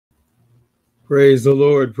Praise the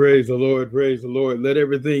Lord, praise the Lord, praise the Lord. Let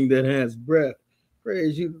everything that has breath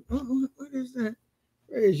praise you. What is that?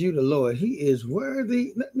 Praise you, the Lord. He is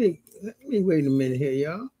worthy. Let me wait a minute here,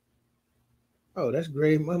 y'all. Oh, that's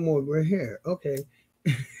gray. One more gray hair. Okay.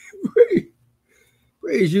 praise,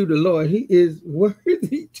 praise you, the Lord. He is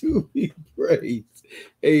worthy to be praised.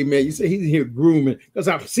 Amen. You say he's here grooming because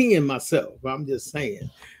I'm seeing myself. I'm just saying.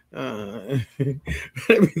 Everything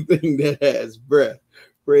that has breath.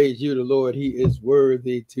 Praise you, the Lord. He is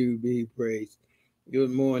worthy to be praised.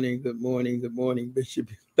 Good morning, good morning, good morning, Bishop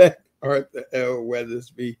Arthur L.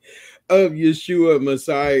 Weathersby of Yeshua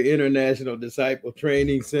Messiah International Disciple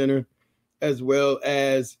Training Center, as well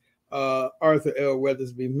as Arthur L.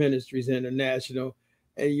 Weathersby Ministries International.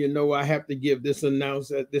 And you know, I have to give this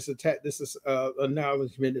acknowledgement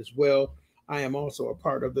as well. I am also a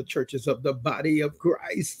part of the churches of the body of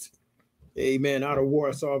Christ. Amen. Out of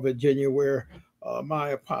Warsaw, Virginia, where my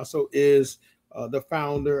apostle is the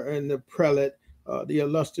founder and the prelate, the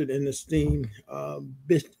illustrious and esteemed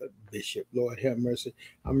Bishop. Lord have mercy.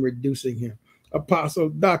 I'm reducing him. Apostle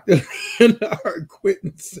Dr. Leonard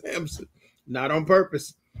Quentin Sampson. Not on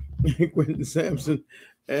purpose. Quentin Sampson.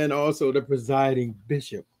 And also the presiding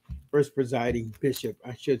bishop. First presiding bishop,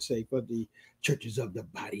 I should say, for the churches of the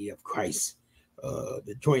body of Christ.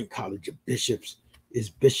 The Joint College of Bishops is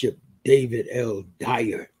Bishop David L.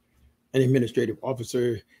 Dyer. An administrative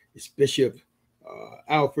officer is Bishop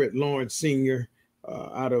Alfred Lawrence Sr.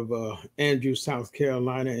 Out of Andrews, South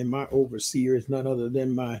Carolina. And my overseer is none other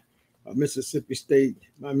than my Mississippi State,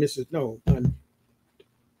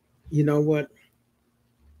 you know what?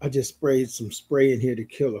 I just sprayed some spray in here to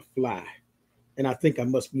kill a fly. And I think I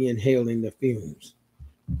must be inhaling the fumes.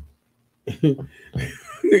 New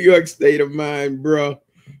York State of mind, bro.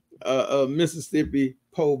 Mississippi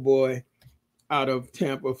po' boy out of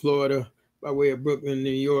Tampa, Florida, by way of Brooklyn, New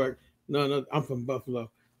York. I'm from Buffalo,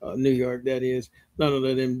 New York, that is. None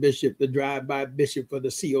other than Bishop, the drive-by bishop for the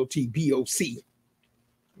COTBOC,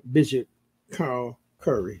 Bishop Carl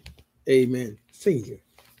Curry. Amen. Senior.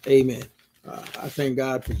 Amen. I thank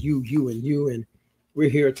God for you, and we're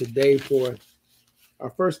here today for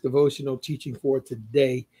our first devotional teaching for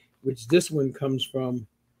today, which this one comes from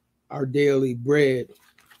our daily bread.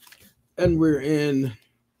 And we're in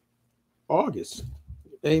August.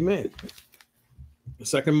 Amen. The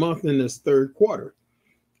second month in this third quarter,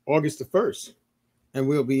 August the 1st. And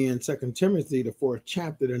we'll be in 2 Timothy, the 4th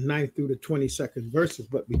chapter, the 9th through the 22nd verses.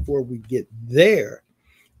 But before we get there,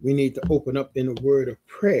 we need to open up in a word of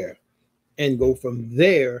prayer and go from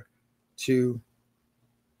there to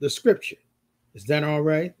the scripture. Is that all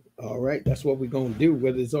right? All right. That's what we're going to do,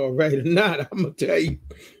 whether it's all right or not. I'm going to tell you.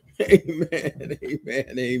 Amen,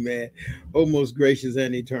 amen, amen. Oh, most gracious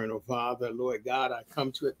and eternal Father, Lord God, I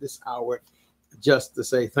come to it this hour just to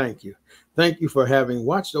say thank you. Thank you for having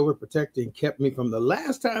watched over, protected, and kept me from the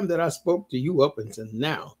last time that I spoke to you up until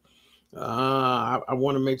now. I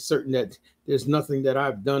want to make certain that there's nothing that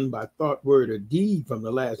I've done by thought, word, or deed from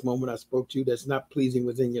the last moment I spoke to you that's not pleasing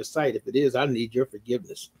within your sight. If it is, I need your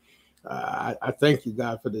forgiveness. I thank you,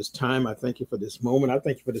 God, for this time. I thank you for this moment. I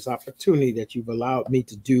thank you for this opportunity that you've allowed me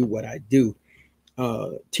to do what I do,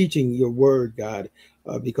 teaching your word, God,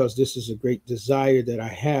 because this is a great desire that I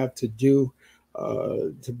have to do,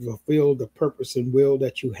 to fulfill the purpose and will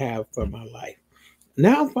that you have for my life.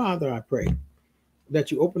 Now, Father, I pray that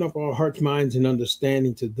you open up our hearts, minds, and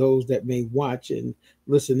understanding to those that may watch and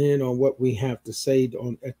listen in on what we have to say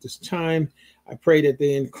at this time. I pray that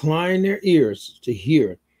they incline their ears to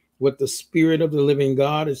hear what the Spirit of the living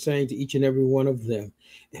God is saying to each and every one of them.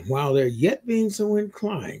 And while they're yet being so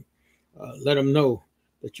inclined, let them know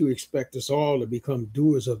that you expect us all to become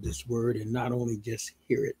doers of this word and not only just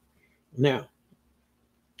hear it. Now,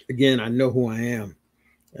 again, I know who I am.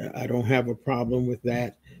 I don't have a problem with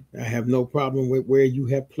that. I have no problem with where you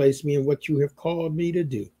have placed me and what you have called me to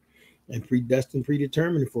do and predestined,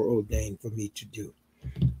 predetermined for, ordained for me to do.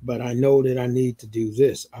 But I know that I need to do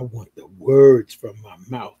this. I want the words from my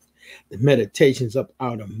mouth, the meditations up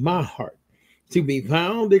out of my heart to be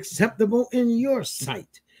found acceptable in your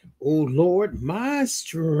sight. O Lord, my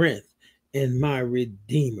strength and my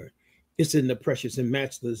redeemer. It's in the precious and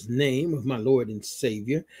matchless name of my Lord and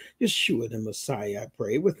Savior, Yeshua the Messiah, I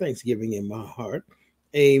pray with thanksgiving in my heart.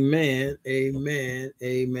 Amen, amen,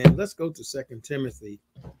 amen. Let's go to 2 Timothy,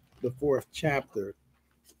 the 4th chapter,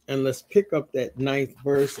 and let's pick up that 9th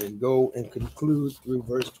verse and go and conclude through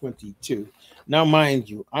verse 22. Now, mind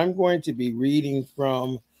you, I'm going to be reading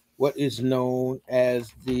from what is known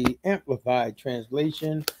as the Amplified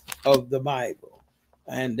Translation of the Bible.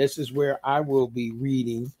 And this is where I will be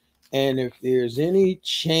reading. And if there's any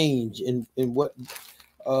change in what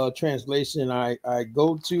translation I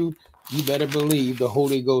go to, you better believe the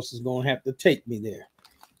Holy Ghost is going to have to take me there.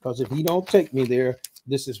 Because if he don't take me there,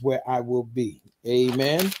 this is where I will be.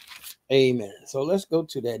 Amen. Amen. So let's go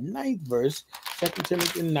to that 9th verse, 2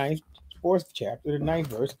 Timothy 9th, 4th chapter, the 9th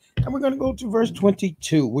verse. And we're going to go to verse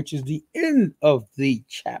 22, which is the end of the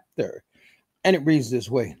chapter. And it reads this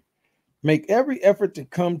way. Make every effort to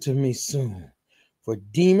come to me soon. For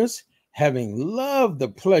Demas, having loved the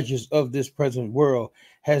pleasures of this present world,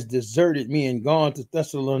 has deserted me and gone to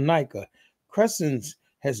Thessalonica. Crescens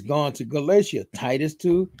has gone to Galatia. Titus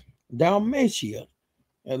to Dalmatia.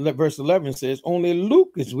 And verse 11 says, only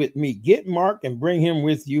Luke is with me. Get Mark and bring him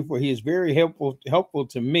with you, for he is very helpful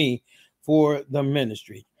to me for the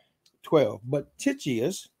ministry. 12. But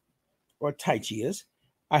Tychius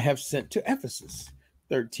I have sent to Ephesus.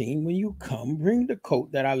 13. When you come, bring the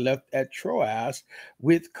coat that I left at Troas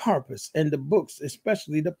with Carpus and the books,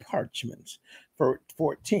 especially the parchments.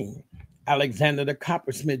 14. Alexander the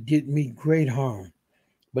coppersmith did me great harm,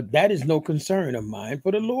 but that is no concern of mine,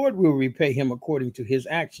 for the Lord will repay him according to his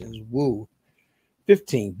actions. Woo.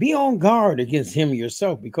 15. Be on guard against him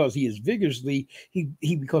yourself, because he vigorously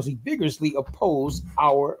opposed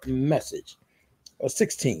our message.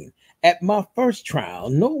 16. At my first trial,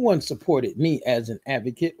 no one supported me as an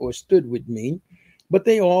advocate or stood with me, but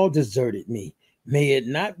they all deserted me. May it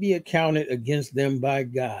not be accounted against them by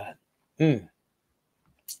God.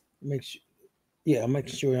 Make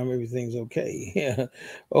sure everything's okay. Yeah.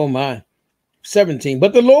 Oh my. 17.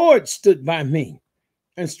 But the Lord stood by me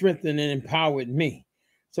and strengthened and empowered me,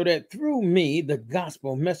 so that through me the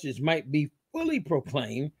gospel message might be fully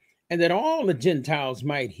proclaimed, and that all the Gentiles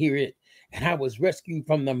might hear it. And I was rescued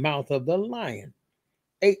from the mouth of the lion.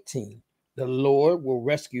 18. The Lord will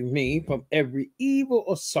rescue me from every evil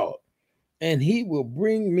assault, and he will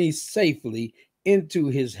bring me safely into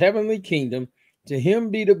his heavenly kingdom. To him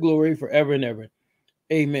be the glory forever and ever.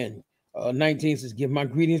 Amen. 19 says, give my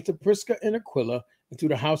greetings to Prisca and Aquila, and to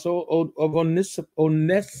the household of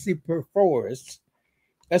Onesiphorus.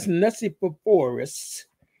 That's Onesiphorus.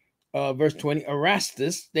 Verse 20,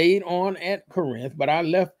 Erastus stayed on at Corinth, but I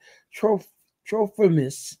left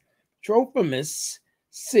Trophimus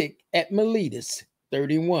sick at Miletus.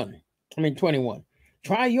 21.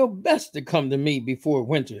 Try your best to come to me before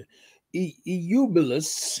winter.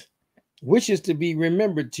 Eubulus wishes to be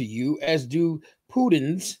remembered to you, as do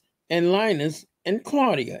Pudens and Linus and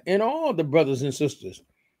Claudia and all the brothers and sisters.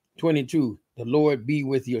 22. The Lord be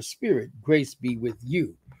with your spirit. Grace be with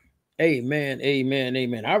you. Amen, amen,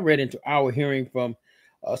 amen. I read into our hearing from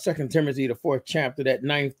 2 Timothy, the 4th chapter, that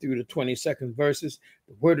 9th through the 22nd verses.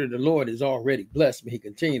 The word of the Lord is already blessed. May he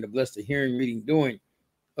continue to bless the hearing, reading, doing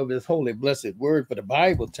of his holy, blessed word. For the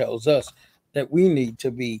Bible tells us that we need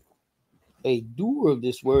to be a doer of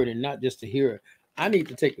this word and not just a hearer. I need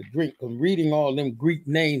to take a drink, because reading all them Greek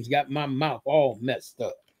names got my mouth all messed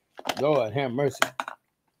up. Lord have mercy.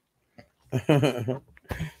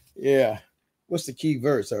 Yeah. What's the key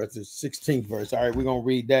verse? Or it's the 16th verse. All right, we're going to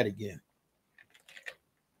read that again.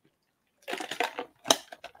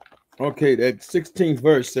 Okay, that 16th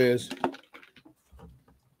verse says,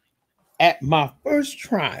 at my first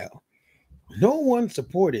trial, no one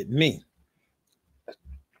supported me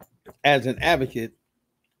as an advocate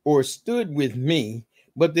or stood with me,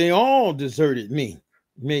 but they all deserted me.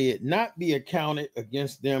 May it not be accounted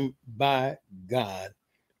against them by God.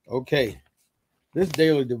 Okay. This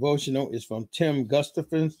daily devotional is from Tim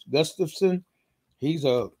Gustafson. He's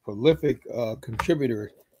a prolific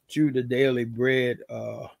contributor to the Daily Bread.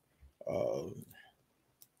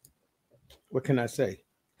 What can I say?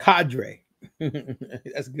 Cadre.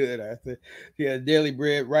 That's good. I said, yeah, Daily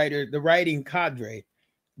Bread writer, the writing cadre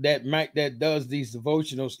that does these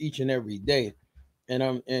devotionals each and every day.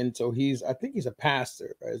 And so I think he's a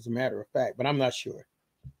pastor, as a matter of fact, but I'm not sure.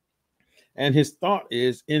 And his thought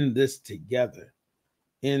is in this together.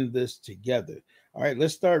 All right,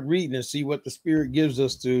 let's start reading and see what the Spirit gives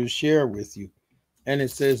us to share with you. And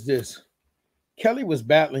it says this: Kelly was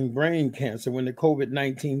battling brain cancer when the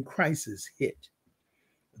COVID-19 crisis hit.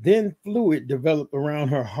 Then fluid developed around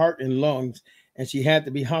her heart and lungs, and she had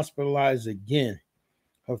to be hospitalized again.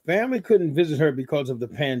 Her family couldn't visit her because of the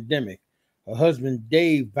pandemic. Her husband,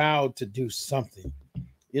 Dave, vowed to do something.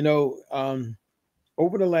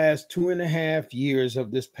 Over the last 2.5 years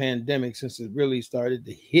of this pandemic, since it really started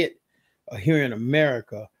to hit here in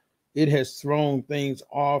America, it has thrown things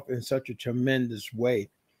off in such a tremendous way.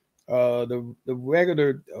 The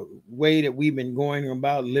regular way that we've been going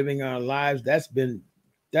about living our lives, that's been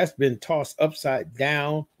tossed upside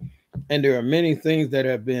down, and there are many things that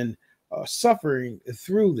have been suffering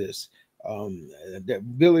through this. the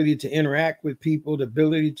ability to interact with people, the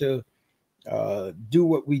ability to do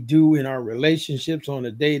what we do in our relationships on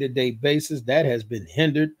a day-to-day basis, that has been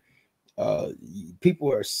hindered. uh,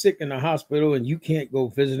 People are sick in the hospital and you can't go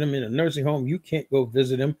visit them. In a nursing home, you can't go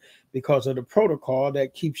visit them because of the protocol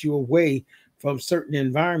that keeps you away from certain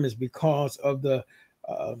environments because of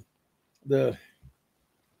uh, the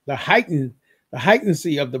the heightened the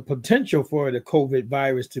heightenancy of the potential for the COVID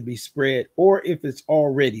virus to be spread. Or if it's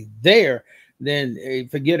already there, then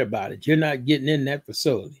forget about it. You're not getting in that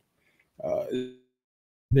facility. It's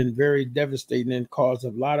been very devastating and caused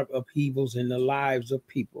a lot of upheavals in the lives of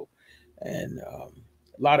people, and a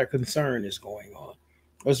lot of concern is going on.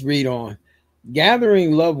 Let's read on.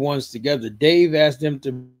 Gathering loved ones together, Dave asked them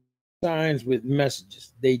to signs with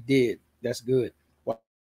messages. They did. That's good.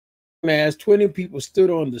 As 20 people stood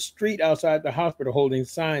on the street outside the hospital holding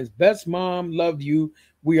signs, "Best mom, love you,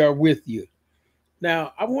 we are with you."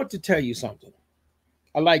 Now, I want to tell you something.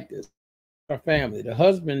 I like this. Our family, the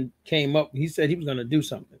husband came up, he said he was going to do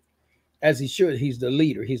something, as he should. He's the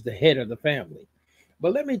leader, he's the head of the family.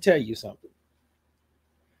 But let me tell you something.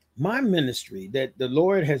 My ministry that the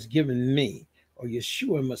Lord has given me, or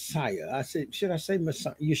Yeshua Messiah, I said, should I say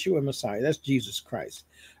Messiah? Yeshua Messiah, that's Jesus Christ.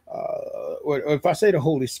 Or if I say the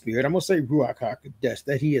Holy Spirit, I'm going to say Ruach HaKodesh,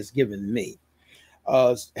 that he has given me,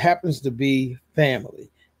 happens to be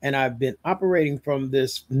family. And I've been operating from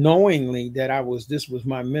this knowingly that this was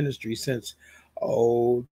my ministry since,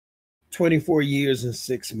 24 years and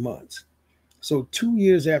 6 months. So 2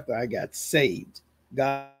 years after I got saved,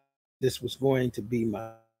 God, this was going to be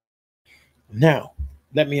my. Now,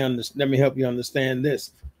 let me help you understand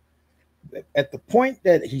this. At the point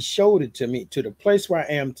that he showed it to me, to the place where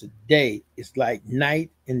I am today, it's like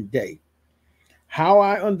night and day. How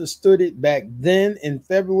I understood it back then in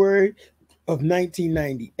February of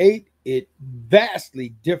 1998, it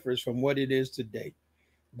vastly differs from what it is today.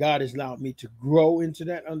 God has allowed me to grow into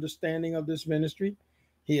that understanding of this ministry.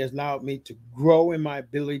 He has allowed me to grow in my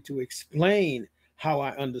ability to explain how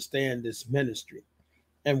I understand this ministry.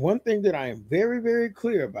 And one thing that I am very, very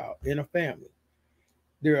clear about in a family,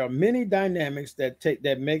 there are many dynamics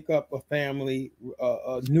that make up a family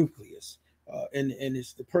nucleus, and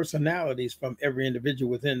it's the personalities from every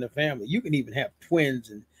individual within the family. You can even have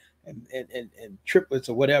twins and triplets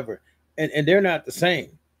or whatever, and they're not the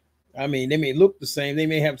same. I mean, they may look the same. They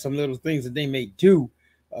may have some little things that they may do,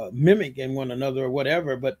 mimic in one another or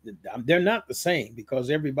whatever, but they're not the same,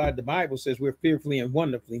 because everybody, the Bible says, we're fearfully and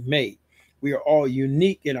wonderfully made. We are all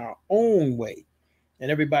unique in our own way. And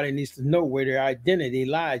everybody needs to know where their identity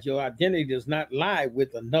lies. Your identity does not lie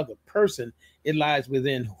with another person. It lies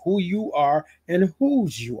within who you are and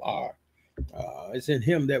whose you are. It's in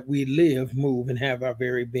him that we live, move, and have our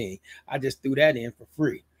very being. I just threw that in for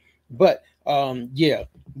free. But yeah.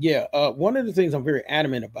 One of the things I'm very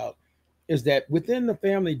adamant about is that within the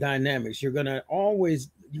family dynamics, you're gonna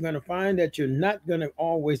find that you're not gonna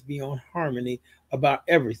always be on harmony about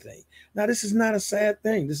everything. Now, this is not a sad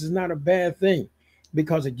thing. This is not a bad thing,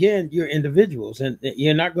 because again, you're individuals and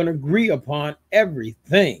you're not going to agree upon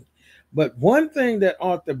everything. But one thing that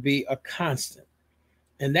ought to be a constant,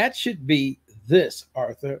 and that should be this,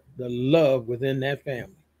 Arthur, the love within that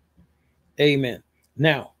family. Amen.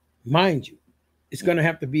 Now, mind you, it's going to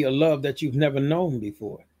have to be a love that you've never known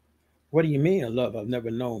before. What do you mean, a love I've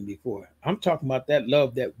never known before? I'm talking about that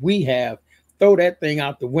love that we have. Throw that thing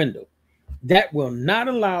out the window. That will not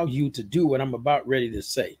allow you to do what I'm about ready to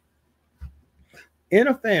say. In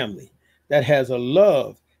a family that has a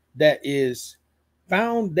love that is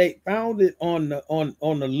founded on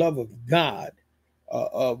the love of God,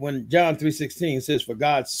 when John 3:16 says, "For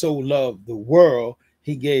God so loved the world,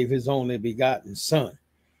 he gave his only begotten son."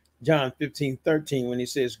 John 15:13, when he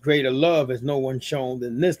says, "Greater love has no one shown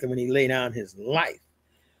than this, than when he laid down his life."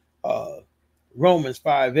 Romans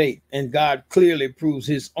 5:8, and God clearly proves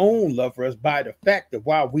his own love for us by the fact that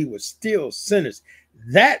while we were still sinners,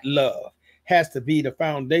 that love has to be the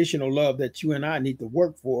foundational love that you and I need to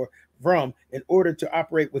work from in order to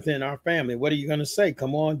operate within our family. What are you going to say?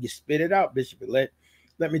 Come on, you spit it out, Bishop.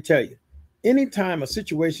 Let me tell you, anytime a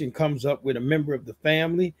situation comes up with a member of the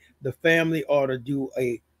family ought to do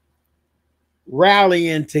a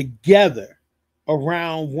rallying together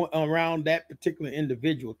around that particular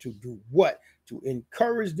individual to do what? To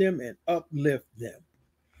encourage them and uplift them.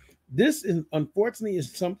 This is unfortunately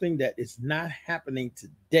is something that is not happening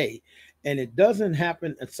today, and it doesn't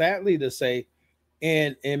happen, sadly to say,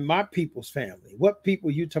 in my people's family. What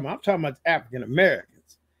people you talking about? I'm talking about African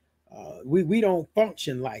Americans. We don't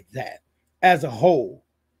function like that as a whole.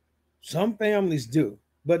 Some families do,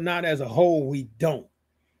 but not as a whole. We don't.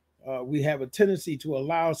 We have a tendency to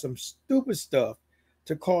allow some stupid stuff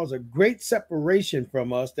to cause a great separation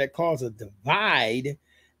from us, that cause a divide.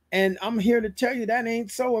 And I'm here to tell you that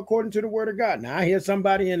ain't so according to the word of God. Now, I hear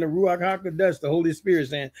somebody in the Ruach HaKodesh, the Holy Spirit,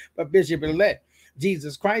 saying, but Bishop elect,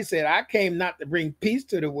 Jesus Christ said, I came not to bring peace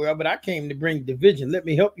to the world, but I came to bring division. Let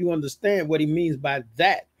me help you understand what he means by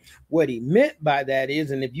that. What he meant by that is,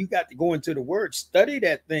 and if you got to go into the word, study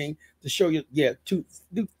that thing to show you, 2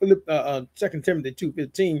 Timothy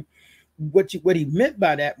 2:15. What he meant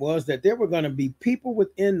by that was that there were going to be people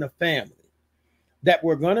within the family that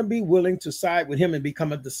were going to be willing to side with him and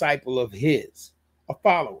become a disciple of his, a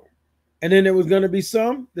follower. And then there was going to be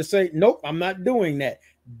some that say, nope, I'm not doing that.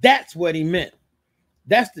 That's what he meant.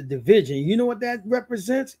 That's the division. You know what that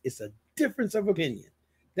represents? It's a difference of opinion.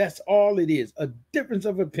 That's all it is, a difference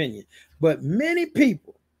of opinion. But many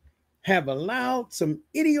people have allowed some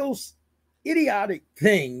idiotic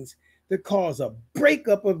things that cause a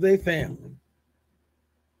breakup of their family.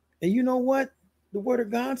 And you know what the word of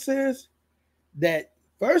God says? That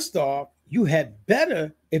first off, you had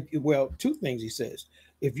better, two things he says.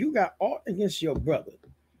 If you got aught against your brother,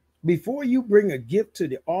 before you bring a gift to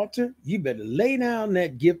the altar, you better lay down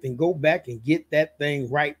that gift and go back and get that thing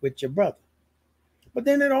right with your brother. But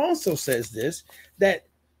then it also says this, that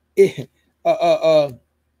what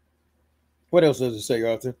else does it say,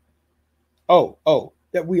 Arthur?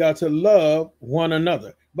 That we are to love one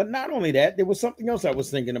another. But not only that, there was something else I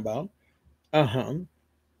was thinking about.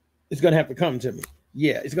 It's gonna have to come to me.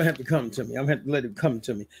 Yeah, it's gonna have to come to me. I'm gonna have to let it come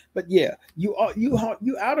to me. But yeah, you ought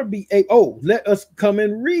to be let us come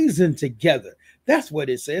and reason together. That's what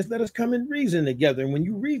it says. Let us come and reason together. And when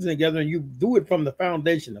you reason together and you do it from the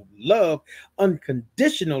foundation of love,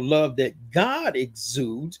 unconditional love that God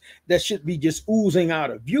exudes, that should be just oozing out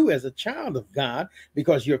of you as a child of God,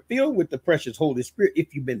 because you're filled with the precious Holy Spirit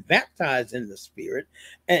if you've been baptized in the Spirit,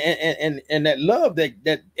 and that love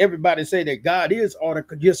that everybody say that God is ought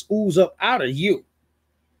to just ooze up out of you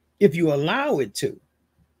if you allow it to.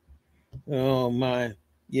 Oh my,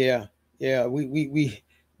 yeah.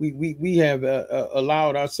 We have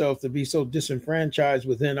allowed ourselves to be so disenfranchised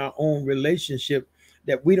within our own relationship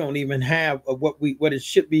that we don't even have what it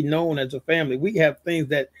should be known as a family. We have things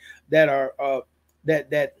that are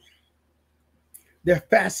they're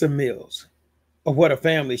facsimils of what a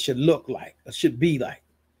family should look like or should be like.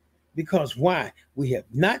 Because why? We have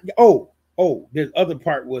not. The other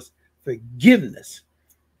part was forgiveness.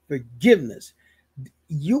 Forgiveness.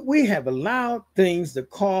 We have allowed things to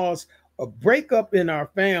cause a breakup in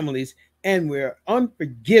our families, and we're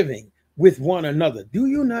unforgiving with one another. Do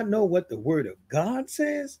you not know what the word of God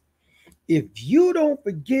says? If you don't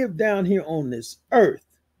forgive down here on this earth,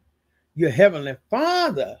 your heavenly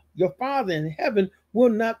Father, your Father in heaven,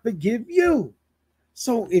 will not forgive you.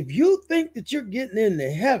 So if you think that you're getting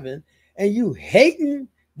into heaven and you hating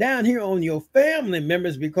down here on your family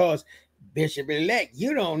members because Bishop-elect,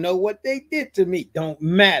 you don't know what they did to me, don't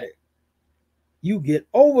matter. You get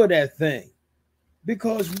over that thing,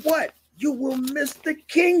 because what? You will miss the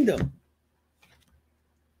kingdom.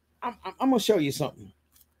 I'm going to show you something.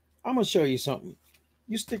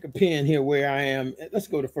 You stick a pin here where I am. Let's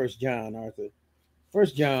go to 1 John, Arthur. 1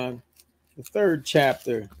 John, the 3rd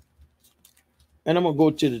chapter. And I'm going to go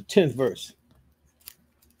to the 10th verse.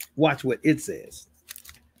 Watch what it says.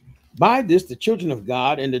 By this, the children of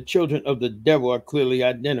God and the children of the devil are clearly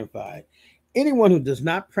identified. Anyone who does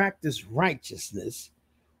not practice righteousness,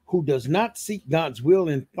 who does not seek God's will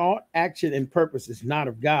in thought, action, and purpose, is not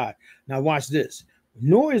of God. Now watch this.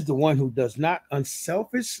 Nor is the one who does not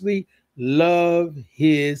unselfishly love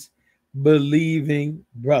his believing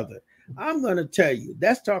brother. I'm going to tell you,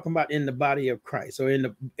 that's talking about in the body of Christ, or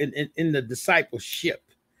in the discipleship,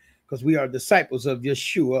 because we are disciples of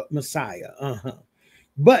Yeshua, Messiah.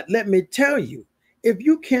 But let me tell you, if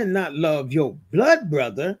you cannot love your blood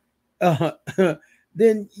brother,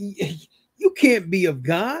 then you can't be of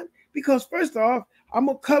God. Because first off, I'm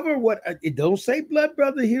gonna cover what it don't say blood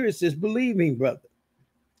brother here. It says believing brother.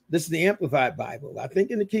 This is the Amplified Bible. I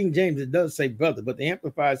think in the King James it does say brother, but the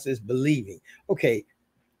Amplified says believing. Okay,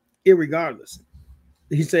 irregardless,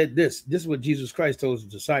 he said this is what Jesus Christ told his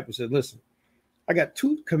disciples. Said, listen, I got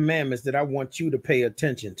 2 commandments that I want you to pay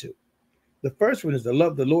attention to. The first one is to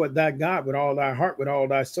love the Lord thy God with all thy heart, with all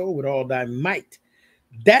thy soul, with all thy might.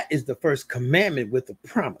 That is the first commandment with the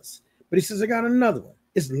promise. But he says, I got another one.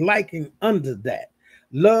 It's liking under that.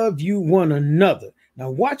 Love you one another. Now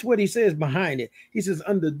watch what he says behind it. He says,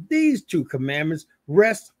 under these 2 commandments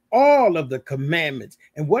rest all of the commandments.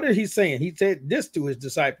 And what is he saying? He said this to his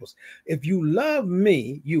disciples: if you love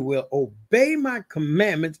me, you will obey my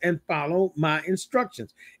commandments and follow my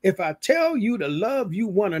instructions. If I tell you to love you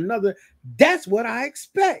one another, that's what I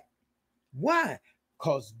expect. Why?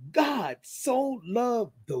 Because God so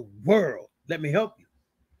loved the world. Let me help you.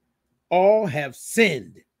 All have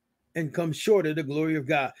sinned and come short of the glory of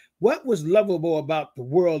God. What was lovable about the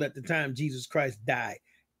world at the time Jesus Christ died?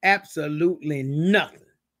 Absolutely nothing.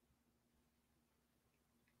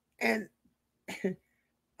 And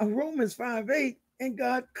Romans 5:8, and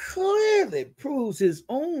God clearly proves his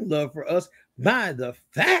own love for us by the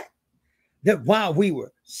fact that while we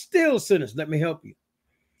were still sinners, let me help you,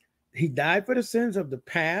 he died for the sins of the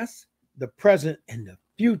past, the present, and the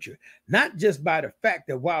future. Not just by the fact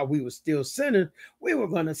that while we were still sinners, we were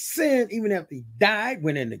going to sin even after he died,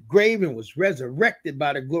 went in the grave, and was resurrected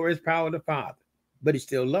by the glorious power of the Father. But he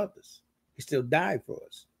still loved us. He still died for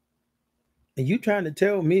us. And you trying to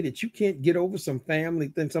tell me that you can't get over some family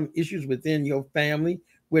things, some issues within your family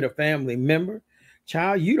with a family member?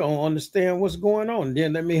 Child, you don't understand what's going on.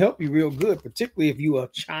 Then let me help you real good, particularly if you're a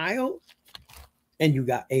child and you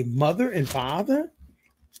got a mother and father.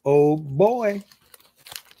 Oh boy,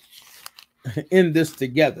 in this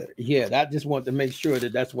together. Yeah, I just want to make sure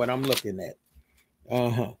that that's what I'm looking at.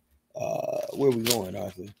 Where we going,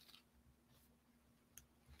 Arthur?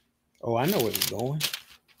 Oh, I know where we're going.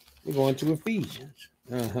 We're going to Ephesians.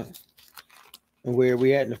 And where are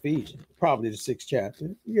we at in Ephesians? Probably the 6th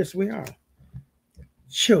chapter. Yes, we are.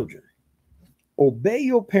 Children, obey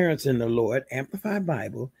your parents in the Lord, Amplified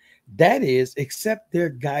Bible. That is, accept their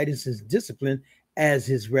guidance and discipline as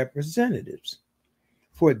his representatives.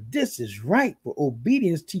 For this is right, for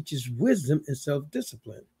obedience teaches wisdom and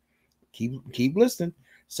self-discipline. Keep listening.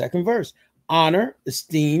 2nd verse. Honor,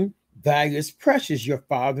 esteem, value as precious your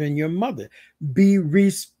father and your mother. Be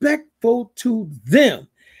respectful to them.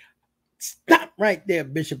 Stop right there,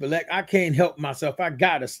 Bishop-elect. I can't help myself. I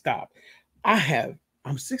gotta stop.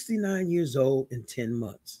 I'm 69 years old in 10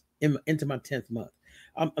 months, into my 10th month.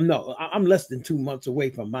 I'm less than 2 months away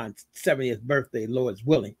from my 70th birthday, Lord's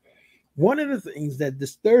willing. One of the things that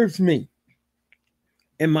disturbs me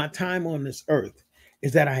in my time on this earth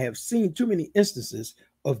is that I have seen too many instances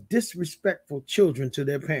of disrespectful children to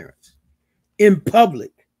their parents in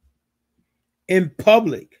public. And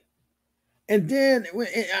then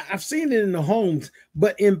I've seen it in the homes,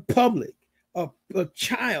 but in public, a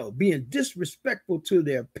child being disrespectful to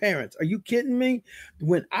their parents. Are you kidding me?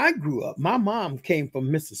 When I grew up, my mom came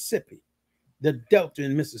from Mississippi, the Delta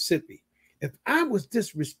in Mississippi. If I was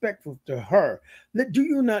disrespectful to her, do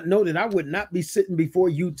you not know that I would not be sitting before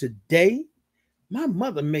you today? My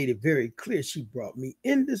mother made it very clear. She brought me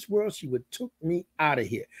in this world. She would took me out of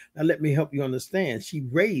here. Now, let me help you understand. She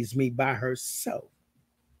raised me by herself.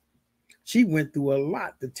 She went through a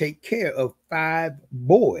lot to take care of 5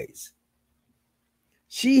 boys.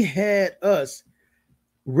 She had us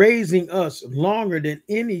raising us longer than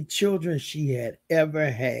any children she had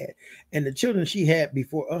ever had. And the children she had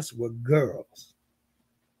before us were girls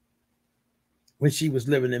when she was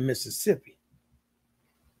living in Mississippi.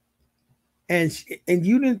 And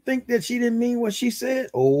you didn't think that she didn't mean what she said?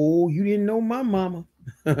 Oh, you didn't know my mama.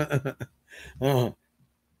 And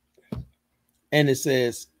it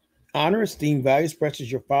says, honor, esteem, value,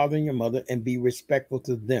 precious your father and your mother, and be respectful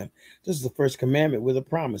to them. This is the first commandment with a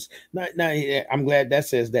promise. Now, I'm glad that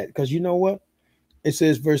says that, because you know what? It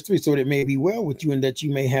says, verse 3, so that it may be well with you and that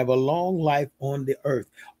you may have a long life on the earth.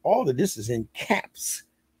 All of this is in caps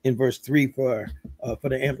in verse 3 for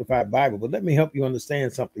the Amplified Bible. But let me help you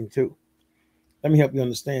understand something too.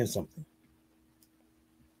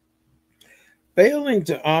 Failing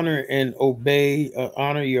to honor and obey,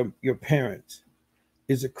 honor your parents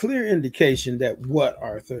is a clear indication that what,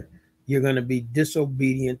 Arthur? You're going to be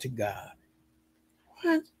disobedient to God.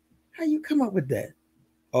 What? How you come up with that?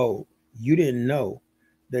 Oh, you didn't know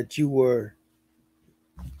that you were.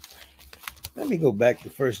 Let me go back to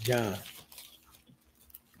 1 John.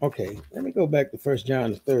 Okay, let me go back to 1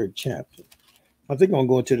 John, the 3rd chapter. I think I'm going to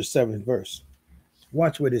go into the 7th verse.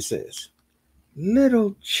 Watch what it says.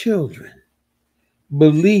 Little children,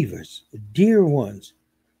 believers, dear ones,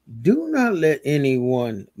 do not let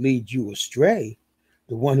anyone lead you astray.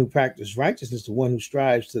 The one who practices righteousness, the one who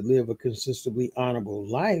strives to live a consistently honorable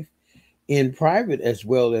life in private as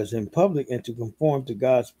well as in public, and to conform to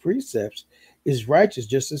God's precepts, is righteous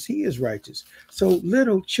just as he is righteous. So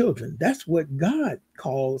little children, that's what God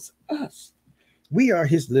calls us. We are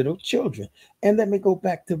his little children. And let me go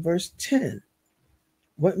back to verse 10.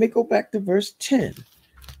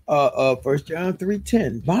 First John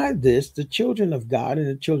 3:10. By this, the children of God and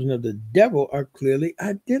the children of the devil are clearly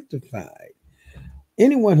identified.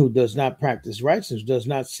 Anyone who does not practice righteousness, does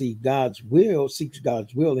not see God's will, seeks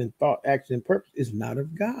God's will in thought, action, and purpose, is not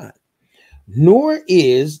of God. Nor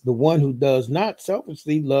is the one who does not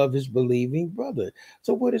selfishly love his believing brother.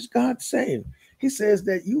 So what is God saying? He says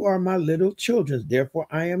that you are my little children, therefore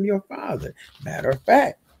I am your father. Matter of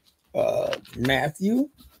fact, Matthew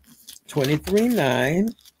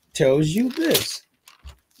 23:9 tells you this.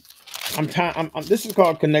 This is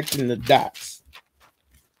called connecting the dots.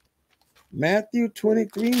 Matthew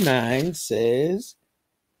 23:9 says,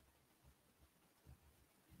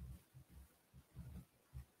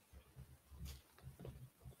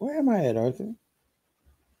 where am I at, Arthur?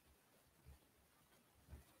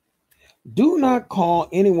 Do not call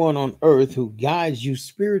anyone on earth who guides you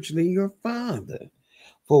spiritually your father,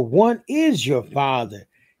 for one is your father,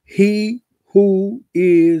 he who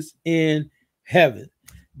is in heaven.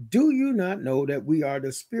 Do you not know that we are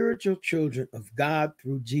the spiritual children of God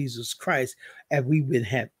through Jesus Christ, and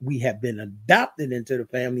we have been adopted into the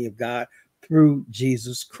family of God through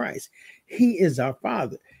Jesus Christ? He is our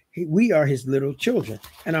father. We are his little children.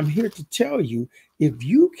 And I'm here to tell you, if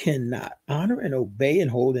you cannot honor and obey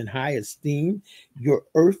and hold in high esteem your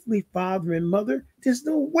earthly father and mother, there's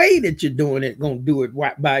no way that you're doing it, going to do it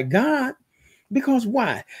right by God. Because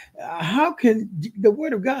why? How can the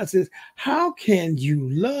word of God says, how can you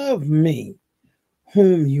love me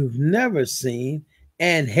whom you've never seen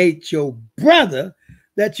and hate your brother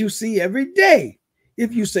that you see every day?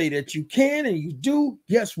 If you say that you can and you do,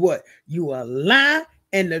 guess what? You a lie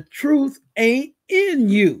and the truth ain't in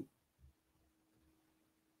you.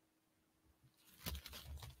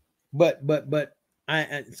 But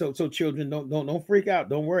so children, don't freak out.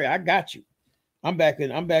 Don't worry, I got you. I'm back in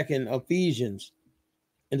Ephesians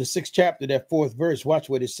in the 6th chapter, that 4th verse. Watch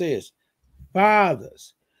what it says.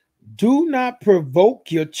 Fathers, do not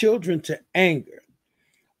provoke your children to anger.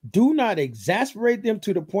 Do not exasperate them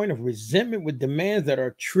to the point of resentment with demands that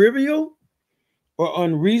are trivial or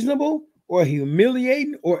unreasonable or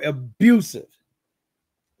humiliating or abusive,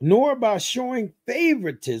 nor by showing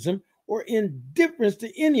favoritism or indifference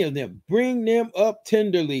to any of them. Bring them up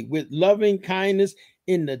tenderly with loving kindness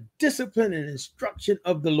in the discipline and instruction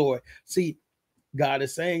of the Lord. See, God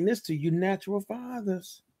is saying this to you, natural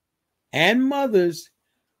fathers and mothers.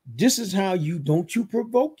 This is how don't you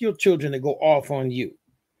provoke your children to go off on you.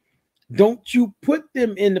 Don't you put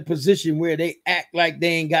them in the position where they act like they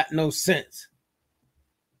ain't got no sense.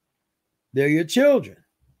 They're your children.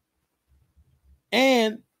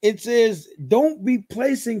 And it says, don't be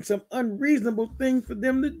placing some unreasonable thing for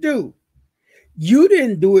them to do. You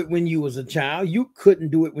didn't do it when you was a child. You couldn't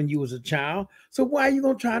do it when you was a child. So why are you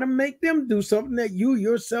going to try to make them do something that you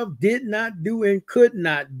yourself did not do and could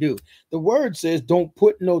not do? The word says, don't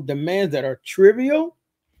put no demands that are trivial,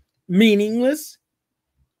 meaningless,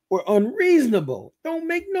 or unreasonable. Don't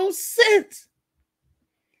make no sense.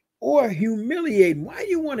 Or humiliating. Why do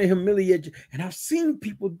you want to humiliate you? And I've seen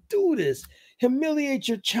people do this. Humiliate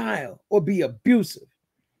your child or be abusive.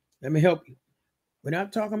 Let me help you. We're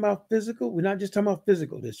not talking about physical. We're not just talking about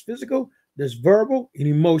physical. There's physical, there's verbal, and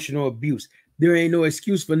emotional abuse. There ain't no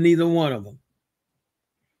excuse for neither one of them.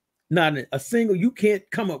 Not a single. You can't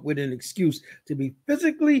come up with an excuse to be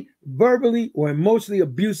physically, verbally, or emotionally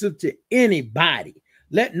abusive to anybody,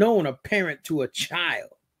 let alone a parent to a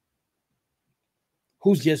child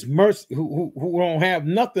who's just who don't have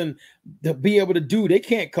nothing to be able to do. They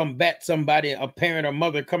can't combat somebody, a parent or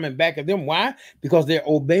mother coming back at them. Why? Because they're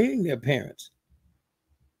obeying their parents.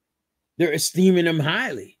 They're esteeming them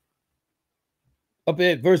highly. Up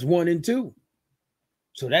at verse 1 and 2.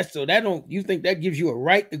 You think that gives you a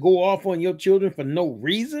right to go off on your children for no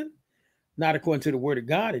reason? Not according to the word of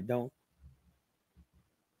God, it don't.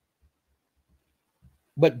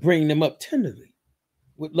 But bring them up tenderly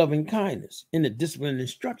with loving kindness in the discipline and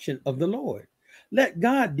instruction of the Lord. Let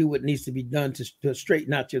God do what needs to be done to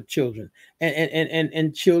straighten out your children.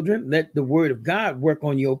 And children, let the word of God work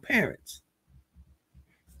on your parents.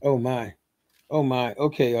 Oh my.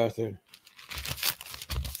 Okay, Arthur.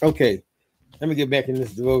 Okay, let me get back in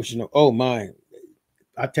this devotional. Oh my.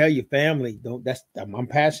 I tell you, family, I'm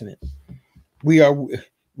passionate. We are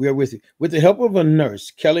with you. With the help of a nurse,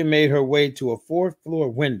 Kelly made her way to a 4th floor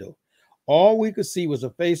window. All we could see was a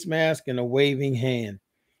face mask and a waving hand.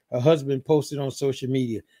 Her husband posted on social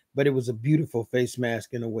media, but it was a beautiful face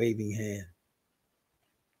mask and a waving hand.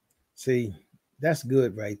 See, that's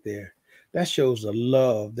good right there. That shows the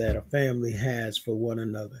love that a family has for one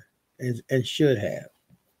another and should have.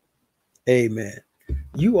 Amen.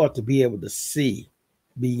 You ought to be able to see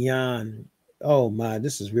beyond Oh my,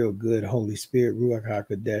 this is real good. Holy Spirit, Ruach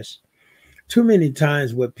HaKodesh. Too many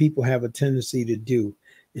times what people have a tendency to do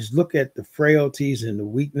is look at the frailties and the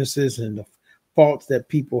weaknesses and the faults that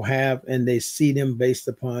people have, and they see them based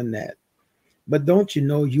upon that. But don't you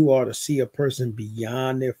know you ought to see a person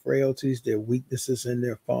beyond their frailties, their weaknesses, and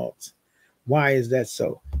their faults? Why is that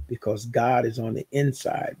so? Because God is on the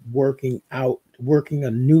inside working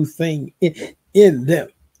a new thing in them.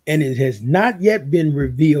 And it has not yet been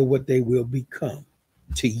revealed what they will become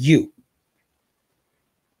to you.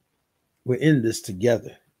 We're in this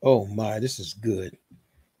together. Oh my, this is good.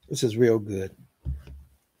 This is real good.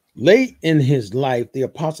 Late in his life, the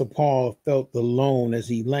Apostle Paul felt alone as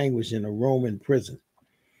he languished in a Roman prison.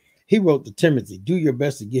 He wrote to Timothy, do your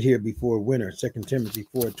best to get here before winter. 2 Timothy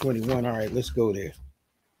 4:21. All right, let's go there.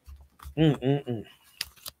 2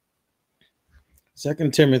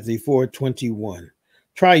 Timothy 4:21.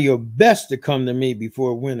 Try your best to come to me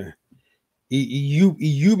before winter.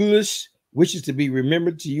 Eubulus wishes to be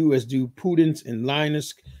remembered to you, as do Prudence and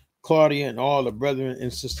Linus, Claudia, and all the brethren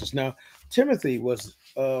and sisters. Now, Timothy was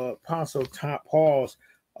Apostle Paul's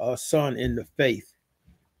son in the faith,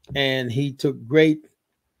 and he took great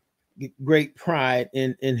pride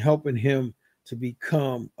in helping him to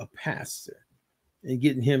become a pastor and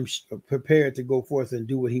getting him prepared to go forth and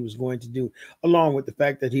do what he was going to do, along with the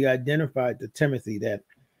fact that he identified to Timothy that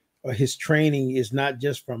his training is not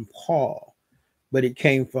just from Paul, but it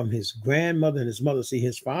came from his grandmother and his mother. See,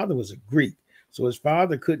 his father was a Greek, so his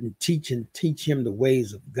father couldn't teach him the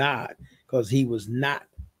ways of God because he was not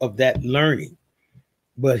of that learning.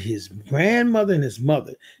 But his grandmother and his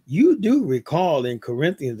mother, you do recall in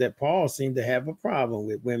Corinthians that Paul seemed to have a problem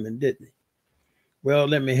with women, didn't he? Well,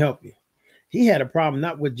 let me help you. He had a problem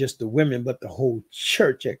not with just the women, but the whole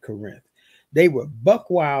church at Corinth. They were buck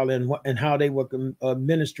wild in how they were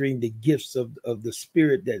administering the gifts of the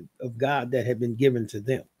Spirit of God that had been given to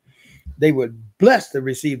them. They were blessed to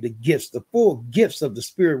receive the gifts. The full gifts of the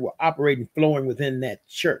Spirit were operating, flowing within that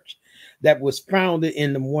church that was founded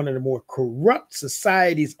in one of the more corrupt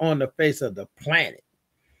societies on the face of the planet.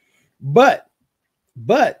 But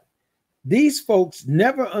these folks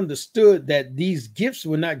never understood that these gifts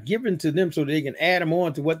were not given to them so they can add them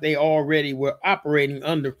on to what they already were operating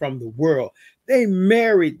under from the world. They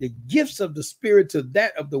married the gifts of the Spirit to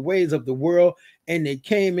that of the ways of the world, and they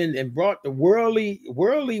came in and brought the worldly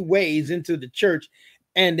ways into the church,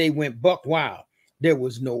 and they went buck wild. There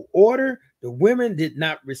was no order. The women did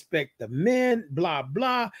not respect the men, blah,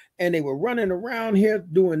 blah. And they were running around here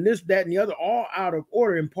doing this, that, and the other, all out of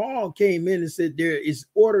order. And Paul came in and said, there is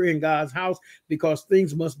order in God's house because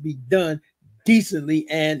things must be done decently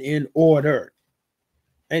and in order.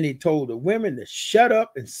 And he told the women to shut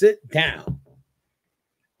up and sit down.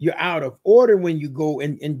 You're out of order when you go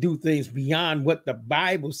and do things beyond what the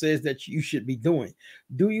Bible says that you should be doing.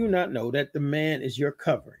 Do you not know that the man is your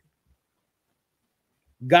covering?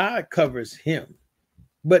 God covers him,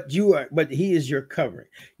 but he is your covering.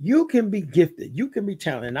 You can be gifted, you can be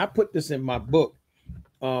talented. And I put this in my book,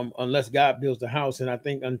 Unless God Builds the House, and I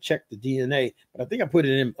think Uncheck the DNA, but I think I put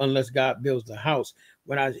it in Unless God Builds the House,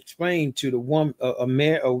 when I explained to the woman,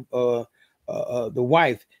 the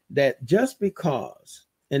wife, that just because,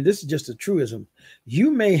 and this is just a truism,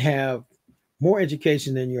 you may have more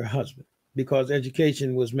education than your husband, because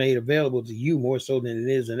education was made available to you more so than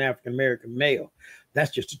it is an African-American male.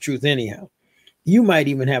 That's just the truth anyhow. You might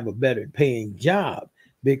even have a better paying job,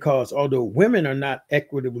 because although women are not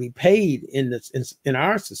equitably paid in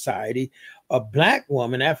our society, a Black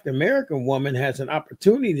woman, African-American woman, has an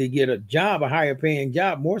opportunity to get a job, a higher paying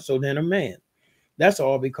job, more so than a man. That's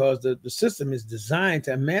all because the system is designed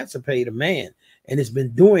to emancipate a man. And it's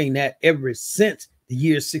been doing that ever since the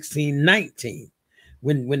year 1619,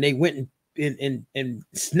 when they went and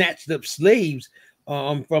snatched up slaves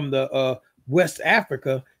from the West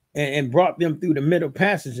Africa and brought them through the Middle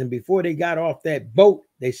Passage. And before they got off that boat,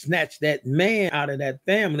 they snatched that man out of that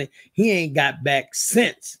family. He ain't got back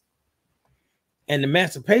since. And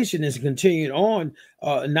emancipation is continued on,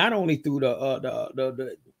 not only through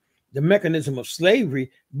the mechanism of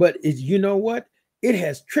slavery, but you know what? It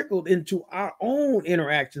has trickled into our own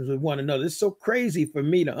interactions with one another. It's so crazy for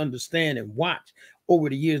me to understand and watch over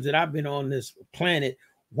the years that I've been on this planet.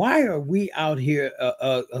 Why are we out here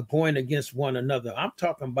going against one another? I'm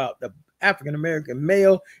talking about the African-American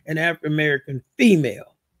male and African-American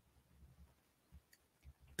female.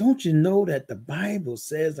 Don't you know that the Bible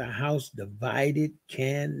says a house divided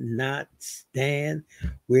cannot stand?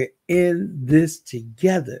 We're in this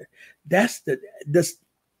together. That's the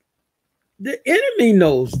enemy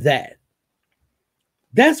knows that.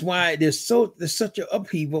 That's why there's such an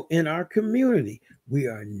upheaval in our community. We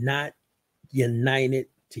are not united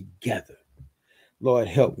together. Lord,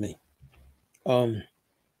 help me.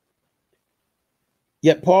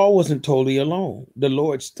 Yet Paul wasn't totally alone. The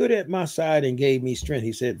Lord stood at my side and gave me strength.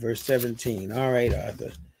 He said, verse 17. All right,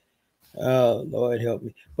 Arthur. Oh, Lord, help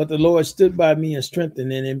me. But the Lord stood by me and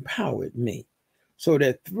strengthened and empowered me, so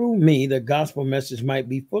that through me the gospel message might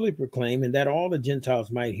be fully proclaimed and that all the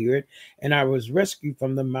Gentiles might hear it. And I was rescued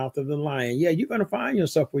from the mouth of the lion. Yeah, you're going to find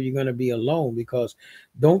yourself where you're going to be alone, because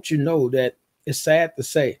don't you know that it's sad to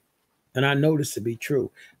say, and I know this to be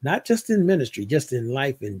true, not just in ministry, just in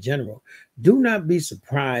life in general. Do not be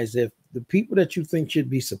surprised if the people that you think should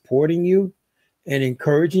be supporting you and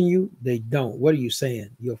encouraging you, they don't. What are you saying?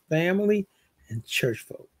 Your family and church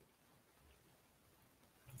folk.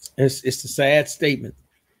 It's a sad statement.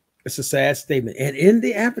 It's a sad statement. And in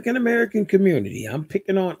the African American community, I'm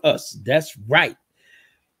picking on us. That's right.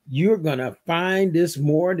 You're going to find this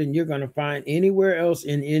more than you're going to find anywhere else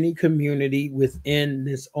in any community within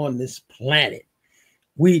this, on this planet.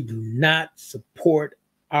 We do not support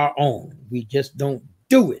our own. We just don't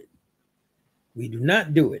do it. We do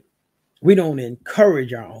not do it. We don't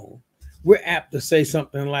encourage our own. We're apt to say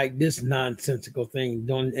something like this nonsensical thing.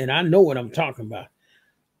 And I know what I'm talking about.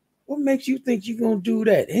 What makes you think you're going to do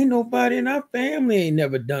that? Ain't nobody in our family ain't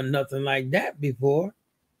never done nothing like that before.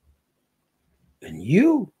 And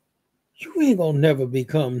you ain't going to never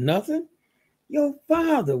become nothing. Your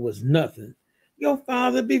father was nothing. Your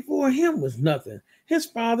father before him was nothing. His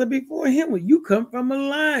father before him was. You come from a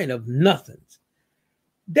line of nothings.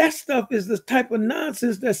 That stuff is the type of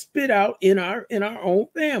nonsense that's spit out in our own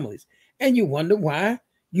families. And you wonder why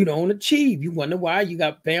you don't achieve. You wonder why you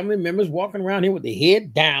got family members walking around here with their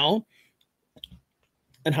head down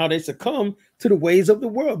and how they succumb to the ways of the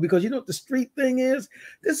world. Because you know what the street thing is?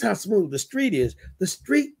 This is how smooth the street is. The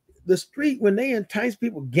street, when they entice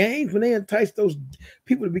people, gangs, when they entice those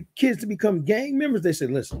people to be kids to become gang members, they say,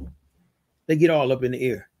 listen, they get all up in the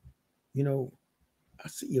air. You know, I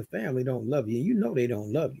see your family don't love you. You know they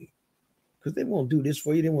don't love you because they won't do this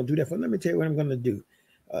for you. They won't do that for you. Let me tell you what I'm going to do.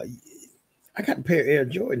 I got a pair of Air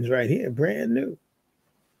Jordans right here, brand new.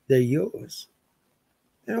 They're yours.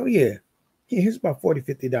 Oh, yeah. Here's about $40,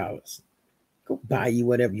 $50. Go buy you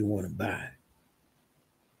whatever you want to buy.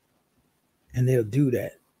 And they'll do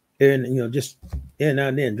that. And, you know, just every now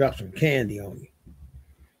and then drop some candy on you.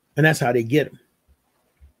 And that's how they get them.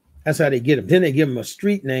 That's how they get them. Then they give them a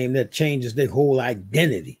street name that changes their whole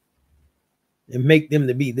identity and make them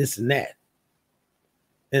to be this and that.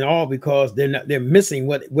 And all because they're missing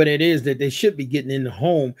what it is that they should be getting in the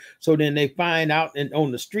home. So then they find out and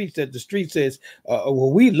on the streets that the street says,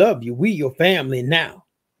 well, we love you. We your family now.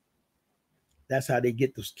 That's how they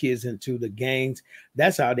get those kids into the gangs.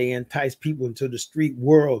 That's how they entice people into the street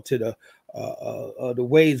world, to the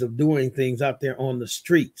ways of doing things out there on the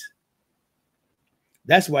streets.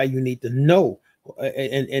 That's why you need to know.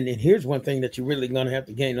 And here's one thing that you're really going to have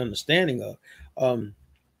to gain understanding of.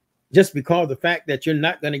 Just because the fact that you're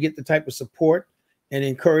not going to get the type of support and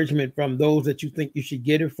encouragement from those that you think you should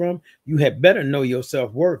get it from, you had better know your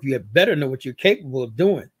self-worth. You had better know what you're capable of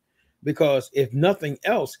doing. Because if nothing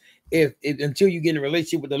else, if until you get in a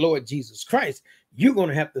relationship with the Lord Jesus Christ, you're going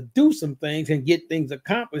to have to do some things and get things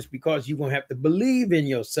accomplished, because you're going to have to believe in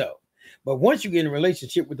yourself. But once you get in a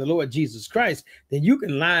relationship with the Lord Jesus Christ, then you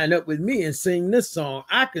can line up with me and sing this song.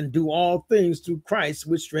 I can do all things through Christ,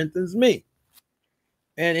 which strengthens me.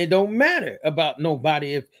 And it don't matter about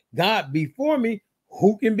nobody. If God be for me,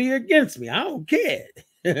 who can be against me? I don't care.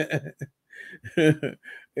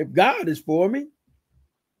 If God is for me,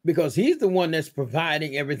 because he's the one that's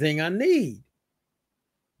providing everything I need.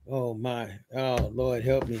 Oh my, oh Lord,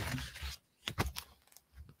 help me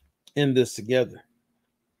in this together.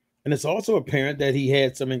 And it's also apparent that he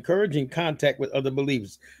had some encouraging contact with other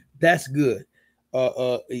believers. That's good.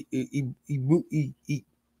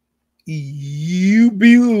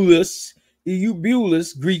 Eubulus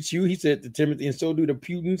greets you, he said to Timothy, and so do the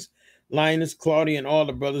Pudens, Linus, Claudia, and all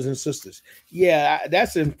the brothers and sisters. Yeah,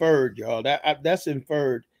 that's inferred, y'all. That's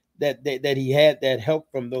inferred that he had that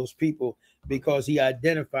help from those people, because he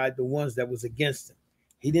identified the ones that was against him.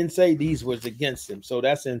 He didn't say these was against him, so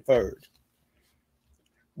that's inferred.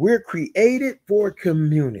 We're created for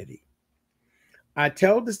community. I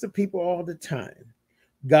tell this to people all the time.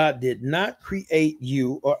 God did not create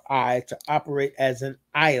you or I to operate as an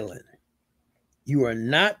island. You are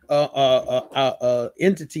not a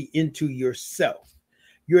entity into yourself.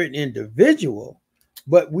 You're an individual,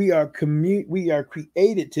 but we are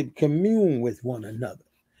created to commune with one another.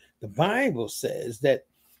 The Bible says that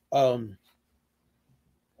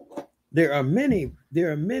there's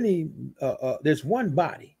one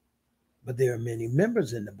body, but there are many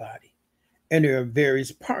members in the body. and there are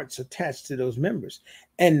various parts attached to those members,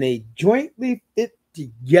 and they jointly fit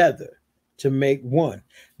together to make one.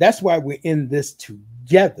 That's why we're in this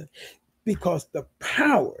together, because the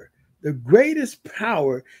greatest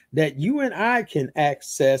power that you and I can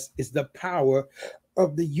access is the power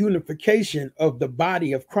of the unification of the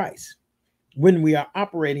body of Christ when we are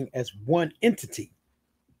operating as one entity,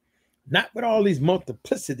 not with all these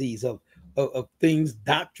multiplicities of things,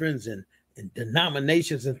 doctrines, and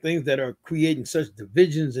denominations and things that are creating such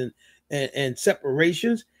divisions and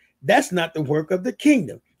separations. That's not the work of the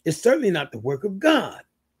kingdom. It's certainly not the work of God.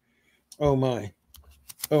 Oh my.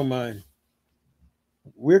 Oh my.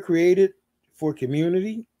 We're created for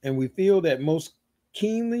community, and we feel that most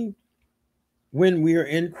keenly when we are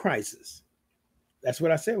in crisis. That's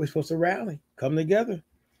what I said. We're supposed to rally, come together.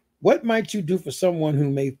 What might you do for someone who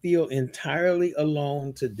may feel entirely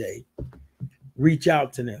alone today? Reach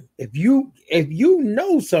out to them. If you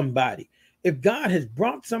know somebody, if God has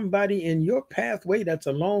brought somebody in your pathway that's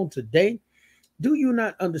alone today, do you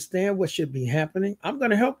not understand what should be happening? I'm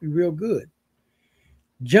going to help you real good.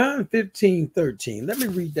 John 15:13. Let me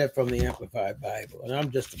read that from the Amplified Bible. And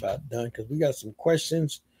I'm just about done because we got some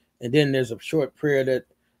questions. And then there's a short prayer that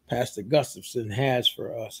Pastor Gustafson has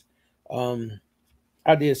for us.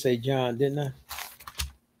 I did say John, didn't I?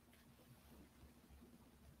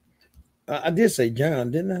 I did say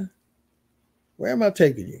John, didn't I? Where am I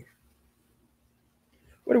taking you?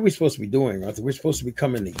 What are we supposed to be doing, Arthur? We're supposed to be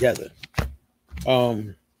coming together.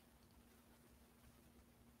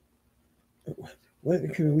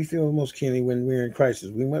 What can we feel most keenly when we're in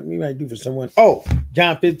crisis? What we might do for someone. Oh,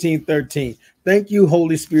 John 15:13. Thank you,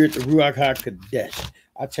 Holy Spirit, the Ruach HaKodesh.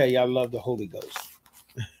 I tell you, I love the Holy Ghost.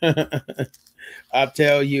 I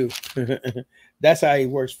tell you, that's how he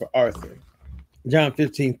works for Arthur. John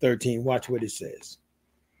 15:13. Watch what it says.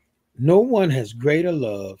 No one has greater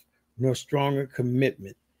love nor stronger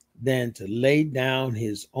commitment than to lay down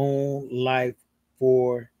his own life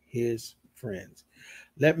for his friends.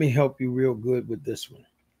 Let me help you real good with this one.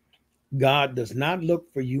 God does not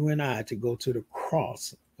look for you and I to go to the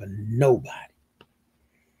cross for nobody.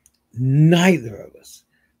 Neither of us,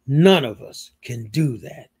 none of us can do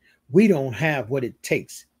that. We don't have what it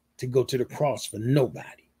takes to go to the cross for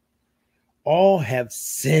nobody. All have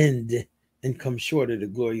sinned and come short of the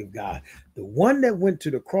glory of God. The one that went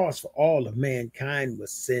to the cross for all of mankind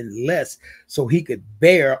was sinless, so he could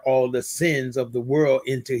bear all the sins of the world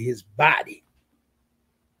into his body.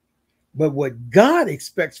 But what God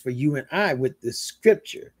expects for you and I with this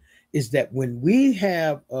scripture is that when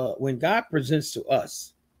when God presents to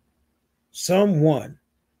us someone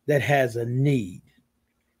that has a need,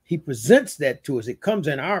 he presents that to us. It comes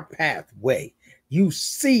in our pathway. You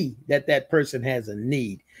see that person has a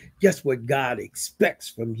need. Guess what God expects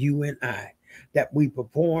from you and I? That we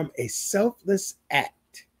perform a selfless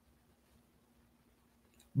act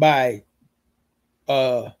by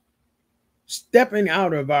stepping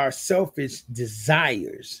out of our selfish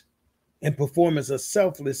desires and performing a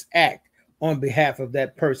selfless act on behalf of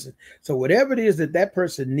that person. So whatever it is that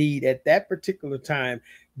person need at that particular time,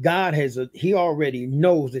 God he already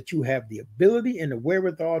knows that you have the ability and the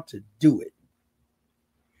wherewithal to do it.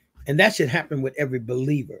 And that should happen with every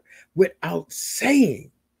believer without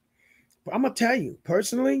saying. But I'm going to tell you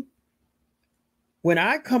personally, when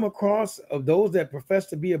I come across of those that profess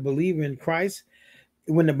to be a believer in Christ,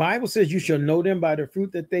 when the Bible says you shall know them by the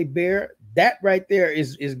fruit that they bear, that right there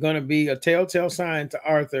is going to be a telltale sign to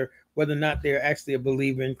Arthur whether or not they're actually a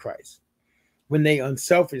believer in Christ. When they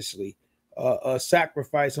unselfishly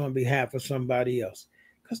sacrifice on behalf of somebody else.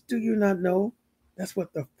 Because do you not know that's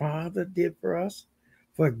what the Father did for us?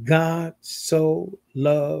 For God so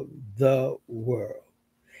loved the world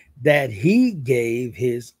that he gave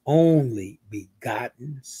his only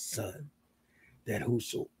begotten Son, that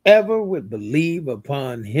whosoever would believe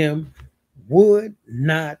upon him would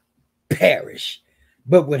not perish,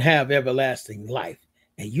 but would have everlasting life.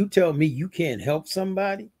 And you tell me you can't help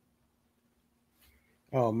somebody?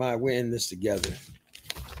 Oh my, we're in this together.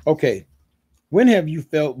 Okay, when have you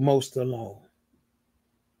felt most alone?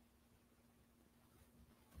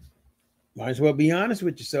 Might as well be honest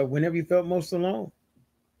with yourself. When have you felt most alone?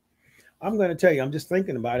 I'm going to tell you, I'm just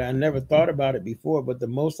thinking about it. I never thought about it before, but the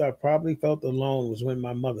most I probably felt alone was when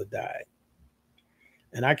my mother died.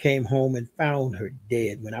 And I came home and found her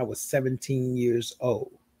dead when I was 17 years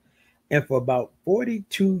old. And for about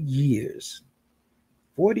 42 years,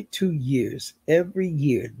 every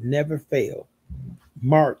year, never failed.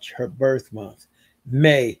 March, her birth month.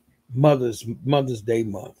 May, Mother's Day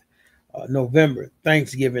month. November,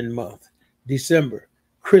 Thanksgiving month. December,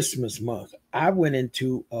 Christmas month, I went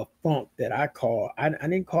into a funk that I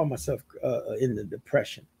didn't call myself in the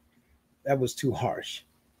depression. That was too harsh.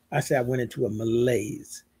 I said I went into a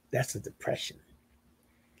malaise. That's a depression.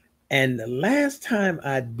 And the last time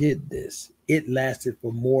I did this, it lasted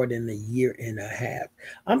for more than a year and a half.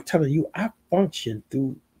 I'm telling you, I functioned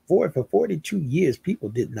for 42 years. People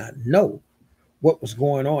did not know what was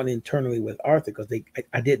going on internally with Arthur because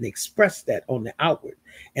I didn't express that on the outward.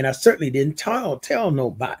 And I certainly didn't tell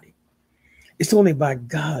nobody. It's only by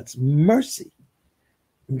God's mercy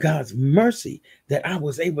that I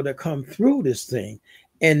was able to come through this thing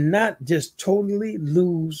and not just totally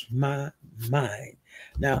lose my mind.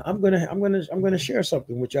 Now I'm gonna share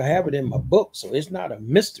something which I have it in my book, so it's not a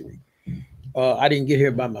mystery. I didn't get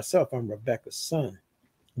here by myself. I'm Rebecca's son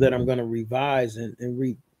that I'm gonna revise and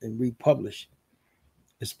republish.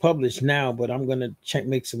 It's published now, but I'm gonna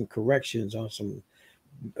make some corrections on some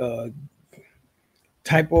uh,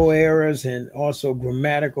 typo errors and also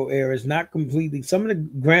grammatical errors. Not completely. Some of the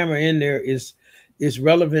grammar in there is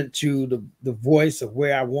relevant to the voice of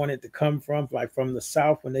where I want it to come from. Like from the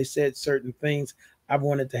South, when they said certain things, I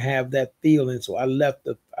wanted to have that feeling. So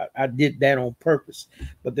I did that on purpose.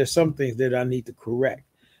 But there's some things that I need to correct.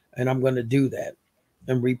 And I'm going to do that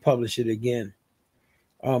and republish it again.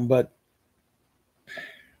 But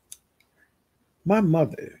my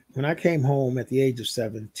mother, when I came home at the age of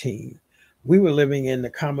 17, we were living in the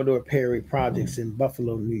Commodore Perry projects in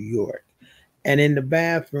Buffalo, New York. And in the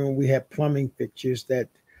bathroom, we had plumbing fixtures that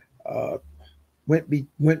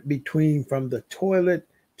went between from the toilet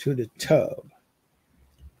to the tub.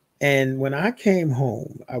 And when I came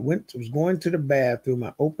home, was going to the bathroom.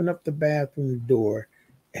 I opened up the bathroom door,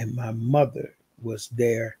 and my mother was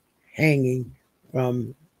there hanging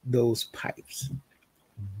from those pipes,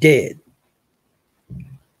 dead.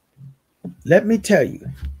 Let me tell you,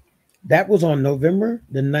 that was on November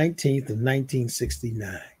the 19th of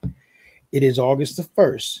 1969. It is August the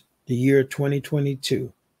 1st, the year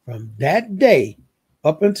 2022. From that day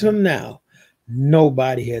up until now,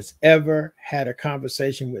 nobody has ever had a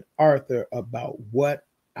conversation with Arthur about what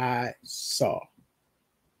I saw.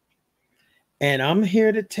 And I'm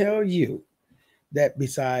here to tell you that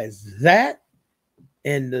besides that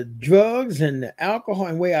and the drugs and the alcohol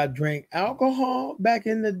and the way I drank alcohol back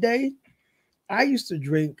in the day, I used to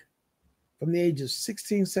drink from the age of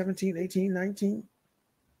 16, 17, 18, 19.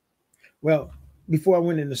 Well, before I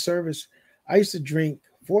went into service, I used to drink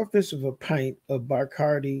 4/5 of a pint of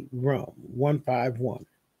Bacardi rum, 151.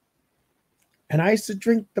 And I used to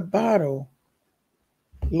drink the bottle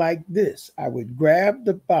like this. I would grab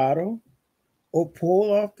the bottle or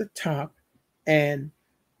pull off the top and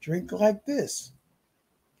drink like this.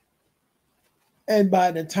 And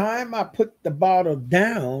by the time I put the bottle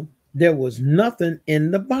down, there was nothing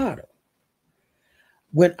in the bottle.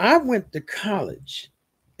 When I went to college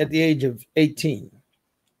at the age of 18,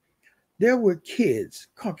 there were kids,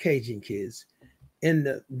 Caucasian kids, in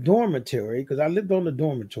the dormitory, because I lived on the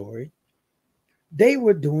dormitory. They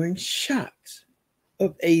were doing shots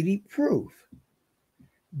of 80 proof.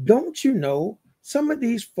 Don't you know some of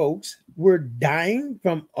these folks were dying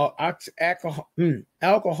from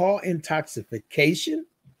alcohol intoxication?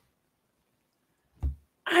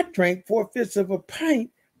 I drank 4/5 of a pint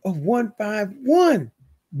of 151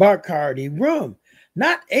 Bacardi rum,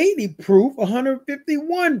 not 80 proof,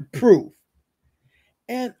 151 proof.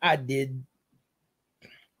 And I did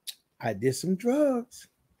some drugs.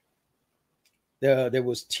 There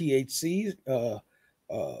was THC.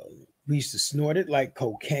 We used to snort it like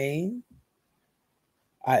cocaine.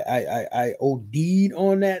 I OD'd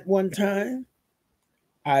on that one time.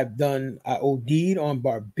 I OD'd on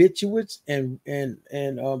barbiturates and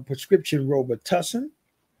prescription Robitussin.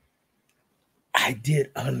 I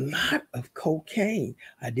did a lot of cocaine.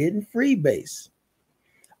 I didn't freebase.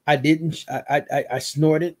 I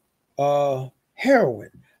snorted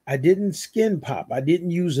heroin. I didn't skin pop. I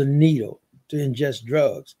didn't use a needle to ingest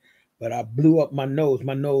drugs, but I blew up my nose.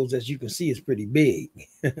 My nose, as you can see, is pretty big.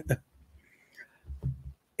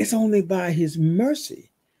 It's only by his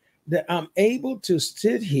mercy that I'm able to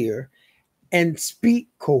sit here and speak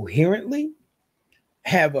coherently,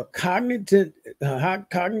 have a cognitive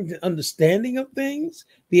understanding of things,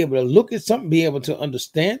 be able to look at something, be able to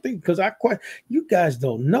understand things. Because you guys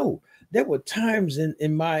don't know. There were times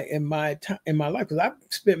in my life, because I've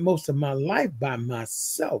spent most of my life by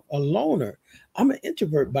myself, a loner. I'm an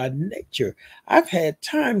introvert by nature. I've had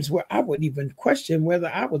times where I would even question whether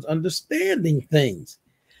I was understanding things,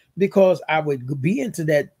 because I would be into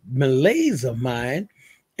that malaise of mine,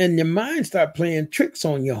 and your mind start playing tricks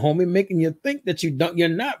on you, homie, making you think that you're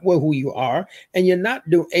not who you are, and you're not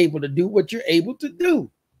able to do what you're able to do.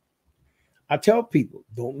 I tell people,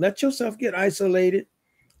 don't let yourself get isolated.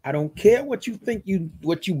 I don't care what you think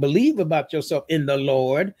what you believe about yourself in the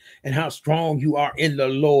Lord and how strong you are in the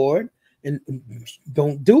Lord, and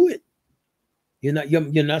don't do it.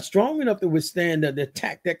 You're not strong enough to withstand the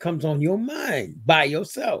attack that comes on your mind by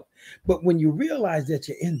yourself. But when you realize that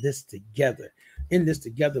you're in this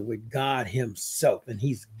together with God himself, and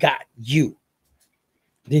he's got you,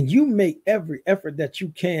 then you make every effort that you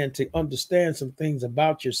can to understand some things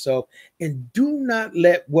about yourself, and do not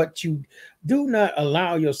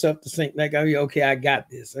allow yourself to think like, oh, okay, I got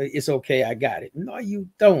this. It's okay, I got it. No, you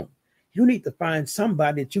don't. You need to find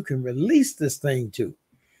somebody that you can release this thing to.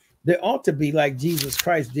 There ought to be like Jesus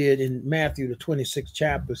Christ did in Matthew, the 26th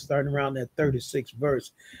chapter, starting around that 36th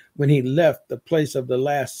verse, when he left the place of the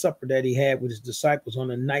Last Supper that he had with his disciples on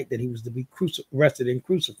the night that he was to be arrested and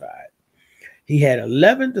crucified. He had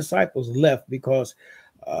 11 disciples left because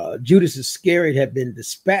Judas Iscariot had been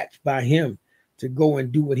dispatched by him to go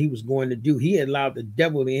and do what he was going to do. He had allowed the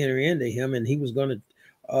devil to enter into him, and he was going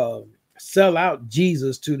to sell out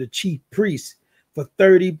Jesus to the chief priests for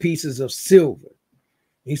 30 pieces of silver.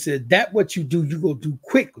 He said, that what you do, you go do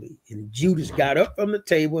quickly. And Judas got up from the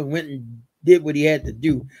table and went and did what he had to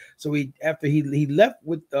do. So after he left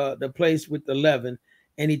with the place with the 11,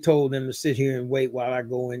 and he told them to sit here and wait while I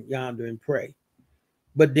go in yonder and pray.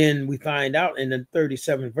 But then we find out in the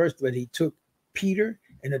 37th verse that he took Peter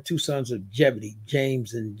and the two sons of Zebedee,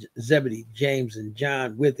 James and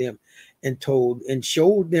John, with him, and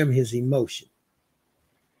showed them his emotion.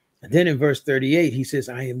 And then in verse 38, he says,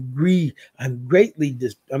 I'm greatly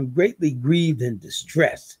grieved and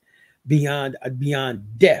distressed beyond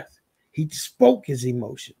death. He spoke his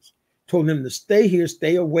emotions, told them to stay here,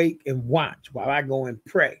 stay awake, and watch while I go and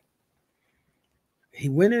pray. He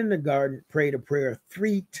went in the garden, prayed a prayer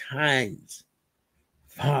 3 times.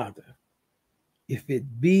 Father, if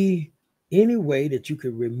it be any way that you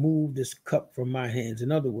could remove this cup from my hands.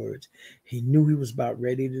 In other words, he knew he was about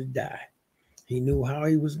ready to die. He knew how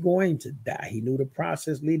he was going to die. He knew the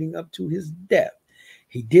process leading up to his death.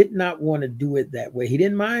 He did not want to do it that way. He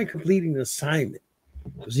didn't mind completing the assignment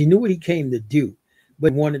because he knew what he came to do,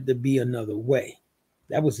 but wanted to be another way.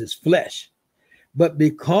 That was his flesh. But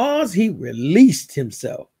because he released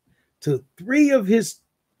himself to 3 of his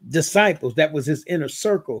disciples, that was his inner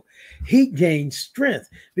circle, he gained strength.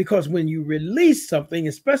 Because when you release something,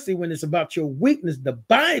 especially when it's about your weakness, the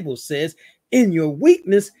Bible says, in your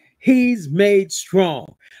weakness, he's made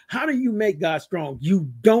strong. How do you make God strong?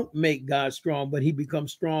 You don't make God strong, but he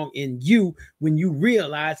becomes strong in you when you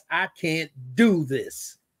realize, I can't do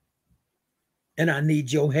this and I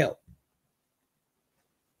need your help.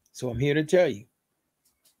 So I'm here to tell you,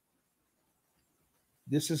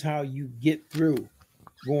 this is how you get through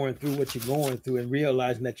going through what you're going through and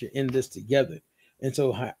realizing that you're in this together. And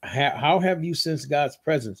so how have you sensed God's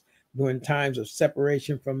presence during times of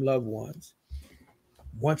separation from loved ones?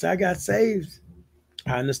 Once I got saved,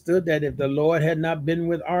 I understood that if the Lord had not been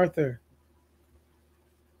with Arthur,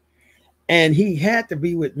 and he had to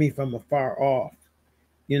be with me from afar off.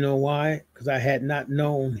 You know why? Because I had not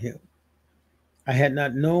known him. I had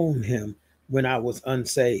not known him when I was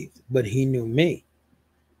unsaved, but he knew me.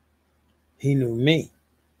 He knew me.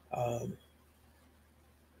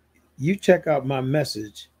 You check out my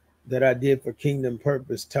message that I did for Kingdom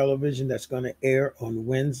Purpose Television that's going to air on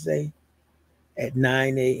Wednesday at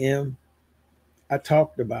 9 a.m. I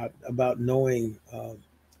talked about knowing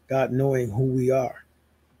God, knowing who we are.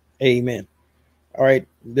 Amen. All right,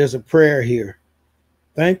 there's a prayer here.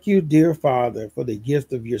 Thank you, dear Father, for the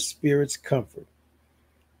gift of your Spirit's comfort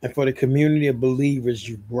and for the community of believers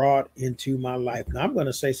you brought into my life. Now, I'm going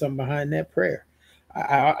to say something behind that prayer.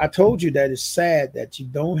 I told you that it's sad that you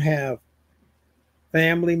don't have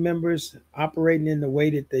family members operating in the way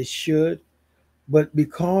that they should, but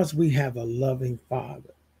because we have a loving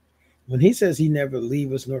Father, when he says he never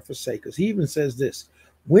leave us nor forsake us, he even says this,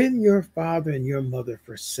 when your father and your mother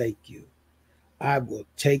forsake you, I will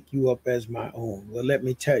take you up as my own. Well, let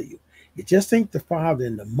me tell you, it just ain't the father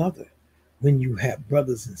and the mother. When you have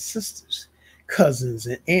brothers and sisters, cousins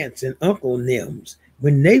and aunts and Uncle Nims,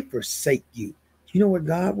 when they forsake you, you know what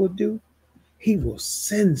God will do? He will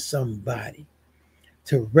send somebody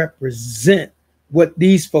to represent what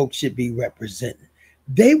these folks should be representing.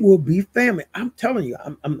 They will be family. I'm telling you,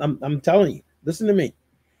 I'm telling you, listen to me.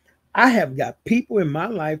 I have got people in my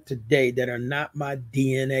life today that are not my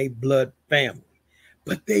DNA blood family,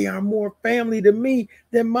 but they are more family to me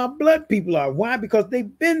than my blood people are. Why? Because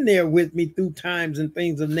they've been there with me through times and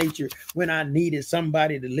things of nature when I needed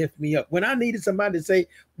somebody to lift me up, when I needed somebody to say,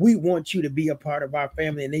 we want you to be a part of our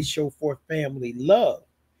family, and they show forth family love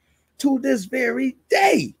to this very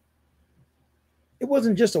day. It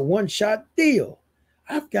wasn't just a one-shot deal.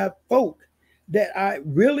 I've got folk that I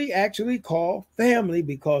really actually call family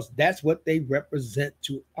because that's what they represent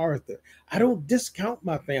to Arthur. I don't discount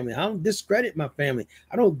my family. I don't discredit my family.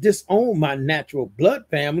 I don't disown my natural blood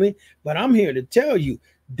family. But I'm here to tell you,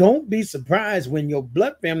 don't be surprised when your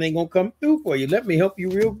blood family ain't going to come through for you. Let me help you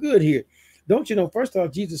real good here. Don't you know, first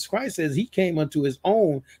off, Jesus Christ says he came unto his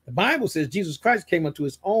own. The Bible says Jesus Christ came unto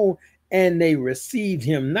his own and they received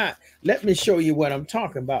him not. Let me show you what I'm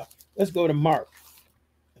talking about. Let's go to Mark,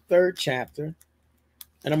 the 3rd chapter,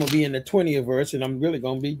 and I'm going to be in the 20th verse, and I'm really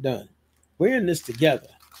going to be done. We're in this together.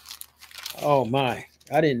 Oh my,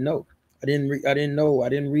 I didn't know. I didn't know. I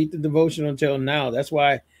didn't read the devotional until now. That's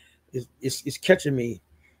why it's catching me.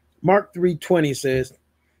 Mark 3:20 says,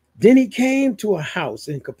 then he came to a house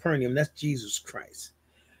in Capernaum. That's Jesus Christ.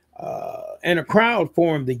 And a crowd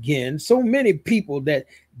formed again, so many people that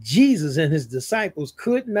Jesus and his disciples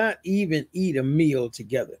could not even eat a meal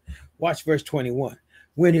together. Watch verse 21.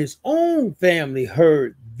 When his own family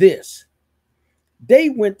heard this, they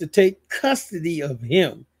went to take custody of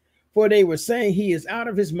him, for they were saying he is out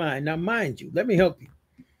of his mind. Now, mind you, let me help you.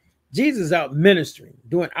 Jesus is out ministering,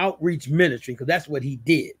 doing outreach ministry, because that's what he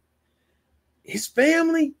did. His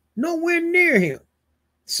family, nowhere near him.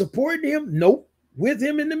 Supporting him? Nope. With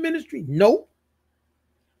him in the ministry? Nope.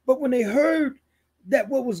 But when they heard that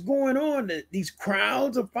what was going on, that these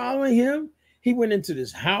crowds are following him, he went into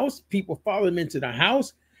this house. People followed him into the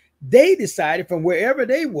house. They decided from wherever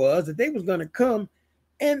they was that they was going to come.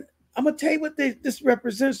 And I'm going to tell you what this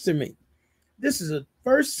represents to me. This is a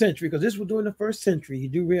 1st century, because this was during the 1st century. You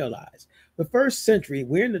do realize the 1st century,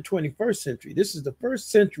 we're in the 21st century. This is the 1st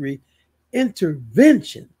century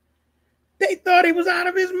intervention. They thought he was out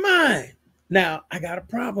of his mind. Now, I got a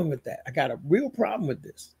problem with that. I got a real problem with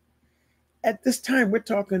this. At this time, we're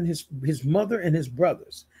talking his mother and his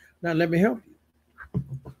brothers. Now, let me help you.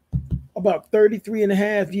 About 33 and a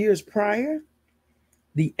half years prior,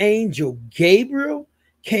 the angel Gabriel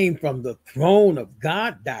came from the throne of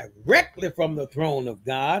God, directly from the throne of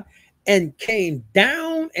God, and came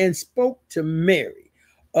down and spoke to Mary,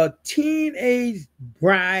 a teenage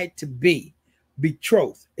bride-to-be,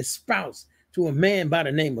 betrothed, espoused to a man by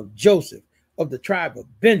the name of Joseph of the tribe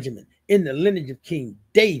of Benjamin in the lineage of King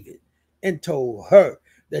David, and told her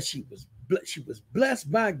that she was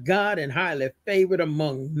blessed by God and highly favored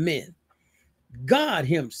among men. God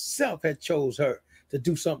himself had chose her to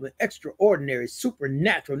do something extraordinary,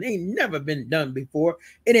 supernatural. It ain't never been done before.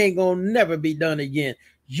 It ain't gonna never be done again.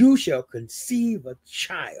 You shall conceive a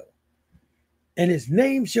child, and his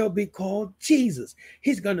name shall be called Jesus.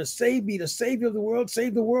 He's gonna be the savior of the world,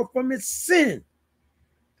 save the world from its sin.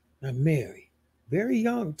 Now, Mary, very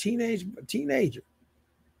young, teenager.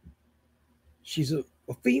 She's a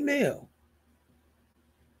female.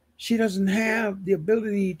 She doesn't have the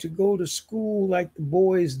ability to go to school like the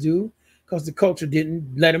boys do, because the culture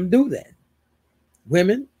didn't let them do that.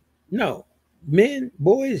 Women, no. Men,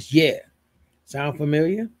 boys, yeah. Sound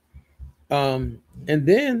familiar? And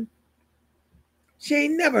then she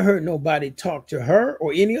ain't never heard nobody talk to her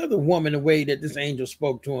or any other woman the way that this angel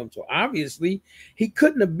spoke to him. So obviously he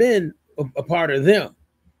couldn't have been a part of them.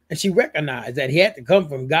 And she recognized that he had to come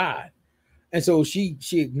from God. And so she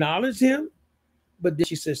acknowledged him, but then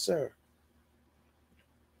she said, sir,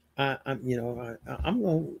 I'm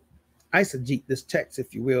going to eisegete this text,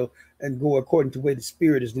 if you will, and go according to the way the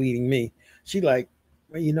Spirit is leading me. She like,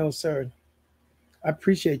 well, sir, I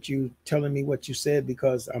appreciate you telling me what you said,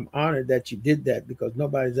 because I'm honored that you did that, because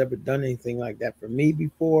nobody's ever done anything like that for me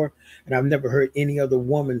before. And I've never heard any other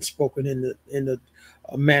woman spoken in the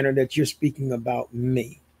manner that you're speaking about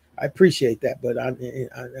me. I appreciate that, but I'm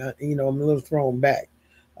a little thrown back.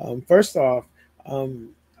 First off,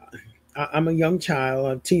 I'm a young child,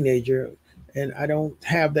 a teenager, and I don't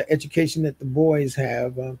have the education that the boys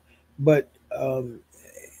have. But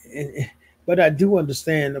I do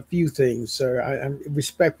understand a few things, sir. I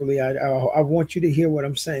respectfully, I want you to hear what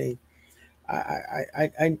I'm saying.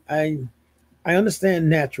 I understand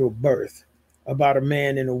natural birth about a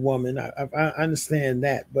man and a woman. I understand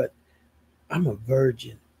that, but I'm a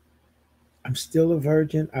virgin. I'm still a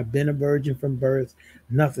virgin. I've been a virgin from birth.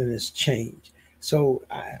 Nothing has changed. So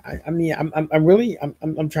I'm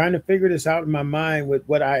trying to figure this out in my mind with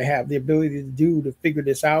what I have the ability to do to figure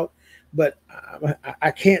this out, but I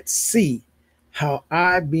can't see how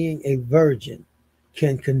I, being a virgin,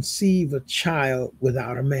 can conceive a child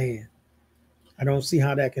without a man. I don't see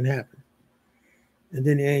how that can happen. And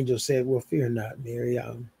then the angel said, well, fear not, Mary.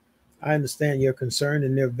 I understand your concern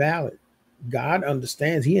and they're valid. God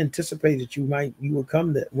understands. He anticipated you would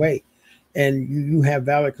come that way. and you have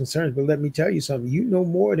valid concerns. But let me tell you something: you know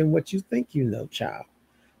more than what you think you know, child.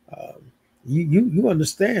 Um, you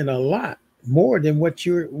understand a lot more than what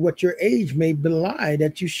your age may belie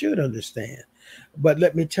that you should understand. But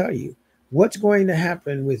let me tell you, what's going to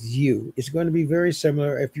happen with you is going to be very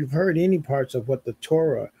similar. If you've heard any parts of what the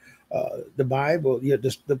Torah, the Bible,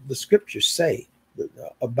 the scriptures say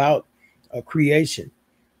about creation.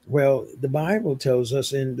 Well, the Bible tells us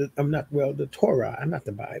the Torah. I'm not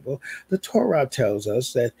the Bible. The Torah tells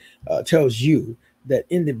us that tells you that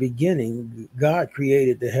in the beginning God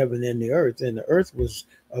created the heaven and the earth was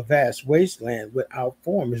a vast wasteland without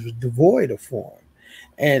form. It was devoid of form,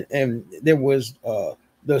 and there was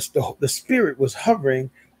the spirit was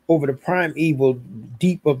hovering over the primeval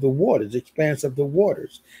deep of the waters, expanse of the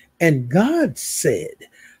waters, and God said,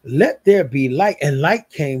 let there be light, and light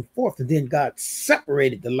came forth. And then God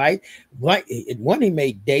separated the light. One he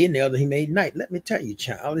made day, and the other he made night. Let me tell you,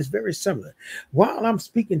 child, it's very similar. While I'm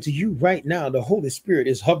speaking to you right now, the Holy Spirit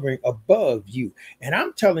is hovering above you, and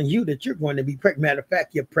I'm telling you that you're going to be pregnant. Matter of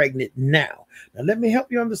fact, you're pregnant now. Now let me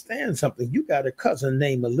help you understand something. You got a cousin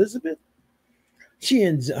named Elizabeth. She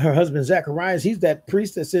and her husband Zacharias, he's that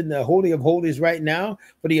priest that's in the Holy of Holies right now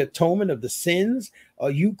for the atonement of the sins.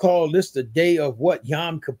 You call this the day of what?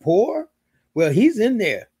 Yom Kippur? Well, he's in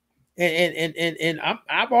there. And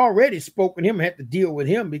I've already spoken to him. I had to deal with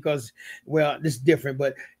him because, well, this is different.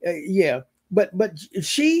 But yeah. But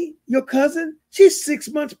she, your cousin, she's 6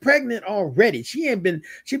 months pregnant already. She's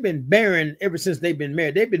been barren ever since they've been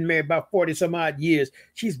married. They've been married about 40 some odd years.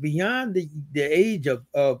 She's beyond the age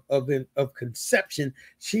of conception.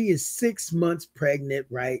 She is 6 months pregnant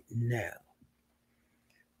right now.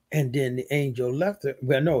 And then the angel left her.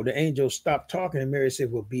 Well, no, the angel stopped talking, and Mary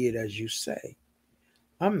said, well, be it as you say.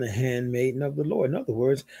 I'm the handmaiden of the Lord. In other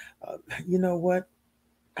words, you know what?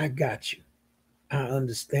 I got you. I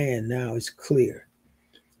understand now. It's clear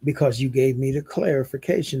because you gave me the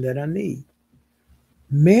clarification that I need.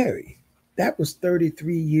 Mary, that was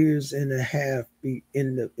 33 years and a half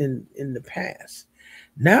in the past.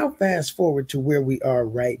 Now fast forward to where we are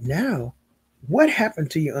right now. What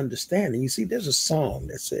happened to your understanding? You see, there's a song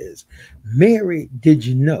that says, Mary, did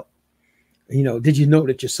you know? Did you know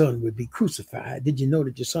that your son would be crucified? Did you know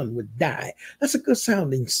that your son would die? That's a good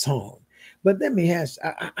sounding song. But let me ask,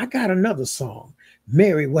 I got another song.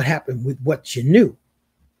 Mary, what happened with what you knew?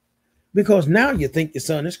 Because now you think your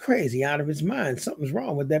son is crazy, out of his mind. Something's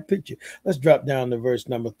wrong with that picture. Let's drop down to verse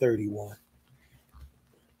number 31.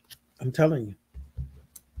 I'm telling you.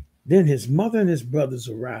 Then his mother and his brothers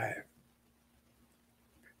arrived.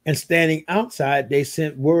 And standing outside, they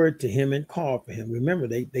sent word to him and called for him. Remember,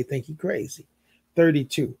 they think he's crazy.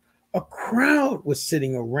 32. A crowd was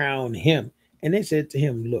sitting around him. And they said to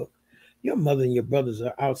him, look, your mother and your brothers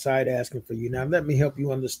are outside asking for you. Now, let me help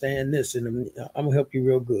you understand this, and I'm going to help you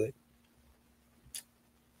real good.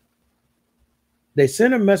 They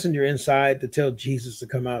sent a messenger inside to tell Jesus to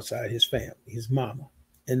come outside, his family, his mama,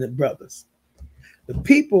 and the brothers. The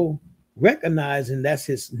people, recognizing that's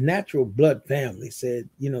his natural blood family, said,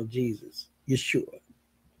 Jesus, Yeshua,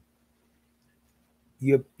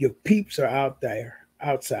 your peeps are out there,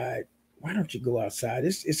 outside. Why don't you go outside?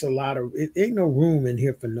 It's a lot of, it ain't no room in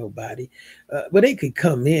here for nobody. But they could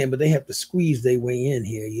come in, but they have to squeeze their way in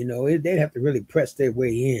here. They'd have to really press their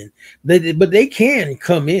way in. But they can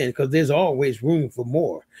come in because there's always room for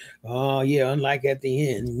more. Oh yeah, unlike at the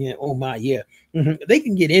end. Yeah, oh my, yeah. They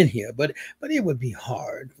can get in here, but it would be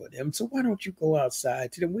hard for them. So why don't you go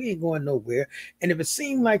outside to them? We ain't going nowhere. And if it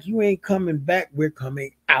seems like you ain't coming back, we're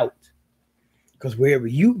coming out. Because wherever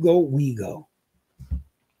you go, we go.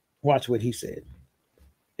 Watch what he said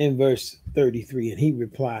in verse 33. And he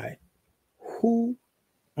replied, who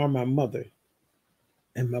are my mother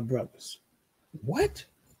and my brothers? What?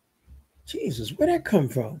 Jesus, where'd that come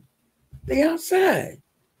from? They outside.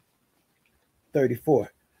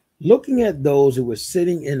 34. Looking at those who were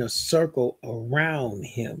sitting in a circle around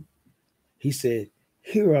him, he said,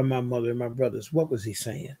 here are my mother and my brothers. What was he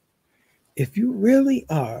saying? If you really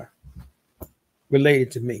are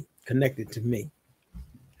related to me, connected to me,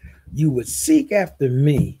 you would seek after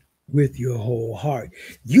me with your whole heart.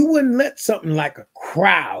 You wouldn't let something like a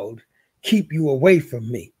crowd keep you away from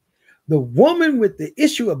me. The woman with the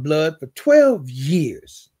issue of blood for 12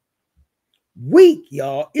 years. Weak,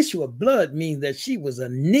 y'all. Issue of blood means that she was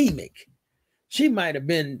anemic. She might have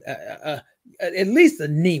been at least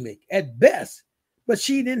anemic at best, but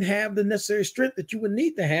she didn't have the necessary strength that you would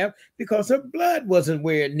need to have because her blood wasn't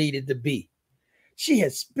where it needed to be. She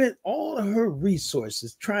had spent all of her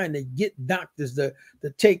resources trying to get doctors to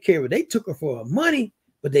take care of her. They took her for her money,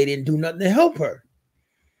 but they didn't do nothing to help her.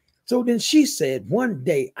 So then she said, one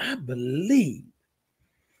day, I believe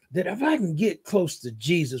that if I can get close to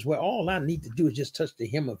Jesus, where all I need to do is just touch the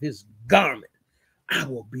hem of his garment, I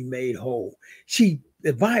will be made whole.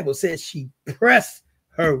 The Bible says she pressed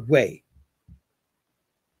her way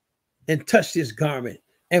and touched his garment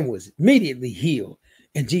and was immediately healed.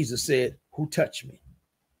 And Jesus said, who touched me?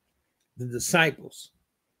 The disciples,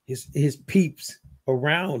 his peeps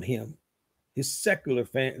around him, his secular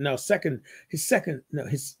family,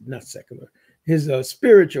 his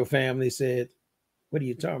spiritual family said, what are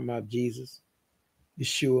you talking about, Jesus? You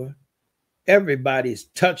sure? Everybody's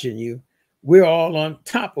touching you. We're all on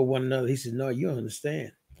top of one another. He said, no, you don't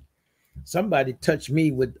understand. Somebody touched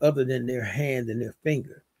me with other than their hand and their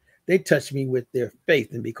finger. They touched me with their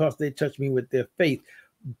faith. And because they touched me with their faith,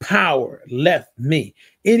 power left me.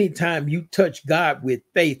 Anytime you touch God with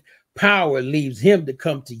faith, power leaves him to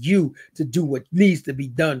come to you to do what needs to be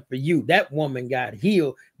done for you. That woman got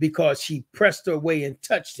healed because she pressed her way and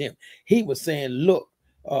touched him. He was saying, look,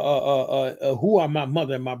 who are my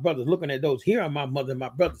mother and my brothers? Looking at those, here are my mother and my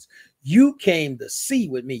brothers. You came to see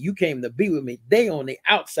with me. You came to be with me. They on the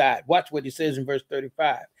outside. Watch what he says in verse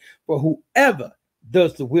 35. For whoever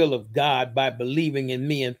does the will of God by believing in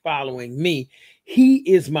me and following me, he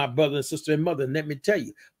is my brother and sister and mother. And let me tell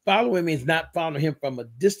you, following means not following him from a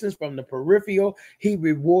distance, from the peripheral. He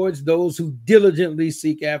rewards those who diligently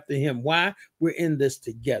seek after him. Why? We're in this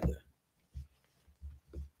together.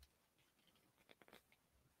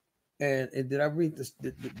 And did I read this?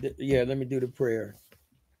 Yeah, let me do the prayer.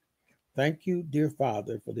 Thank you, dear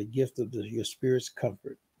Father, for the gift of your Spirit's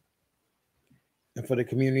comfort and for the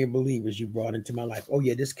community of believers you brought into my life. Oh,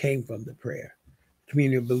 yeah, this came from the prayer.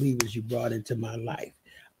 Community of believers you brought into my life.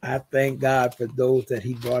 I thank God for those that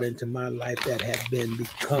he brought into my life that have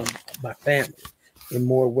become my family in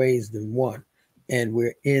more ways than one. And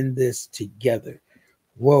we're in this together.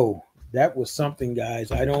 Whoa, that was something,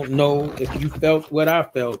 guys. I don't know if you felt what I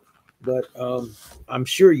felt, but I'm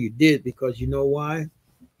sure you did, because you know why?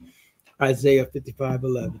 Isaiah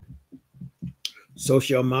 55:11. So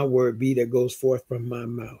shall my word be that goes forth from my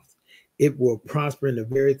mouth. It will prosper in the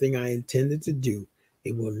very thing I intended to do.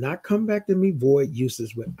 It will not come back to me void,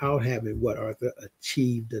 useless, without having what, Arthur?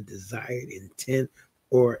 Achieved the desired intent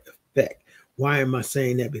or effect. Why am I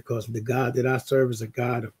saying that? Because the God that I serve is a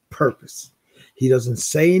God of purpose. He doesn't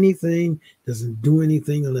say anything, doesn't do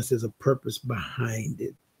anything unless there's a purpose behind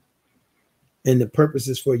it. And the purpose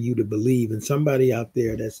is for you to believe. And somebody out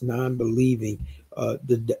there that's non-believing,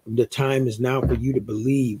 the time is now for you to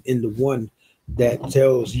believe in the one that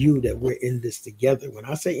tells you that we're in this together. When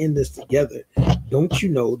I say in this together, don't you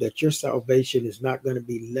know that your salvation is not going to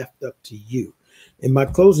be left up to you? In my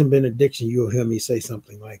closing benediction, you'll hear me say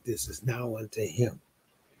something like this: is now unto him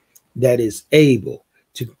that is able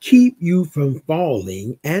to keep you from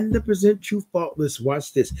falling and to present you faultless,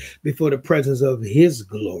 watch this, before the presence of his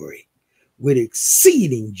glory with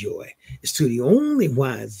exceeding joy. It's to the only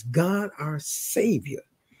wise God, our Savior,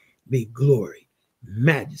 be glory,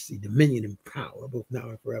 majesty, dominion, and power, both now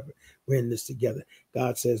and forever. We're in this together.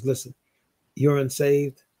 God says, listen, you're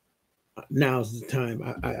unsaved. Now's the time.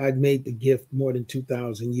 I made the gift more than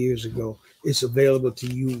 2,000 years ago. It's available to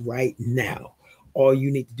you right now. All you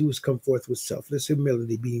need to do is come forth with selfless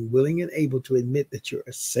humility, being willing and able to admit that you're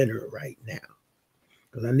a sinner right now.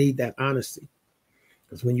 Because I need that honesty.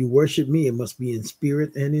 Because when you worship me, it must be in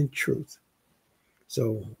spirit and in truth.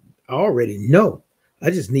 So I already know. I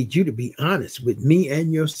just need you to be honest with me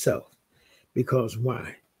and yourself. Because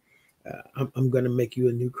why? I'm going to make you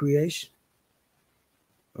a new creation.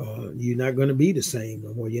 You're not going to be the same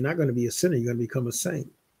no more. You're not going to be a sinner. You're going to become a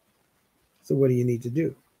saint. So what do you need to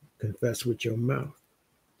do? Confess with your mouth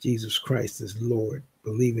Jesus Christ is Lord.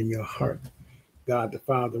 Believe in your heart God the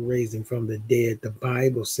Father raised him from the dead. The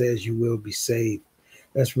Bible says you will be saved.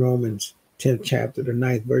 That's Romans 10th chapter, the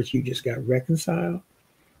 9th verse. You just got reconciled,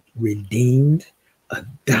 redeemed,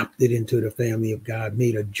 adopted into the family of God,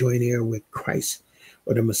 made a joint heir with Christ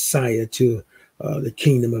or the Messiah to the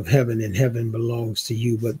kingdom of heaven, and heaven belongs to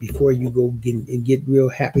you. But before you go get real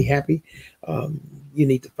happy, you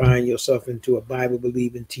need to find yourself into a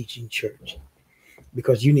Bible-believing teaching church,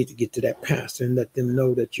 because you need to get to that pastor and let them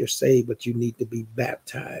know that you're saved, but you need to be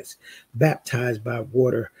baptized by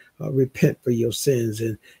water, repent for your sins,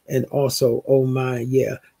 and also,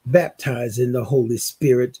 baptized in the Holy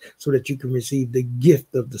Spirit, so that you can receive the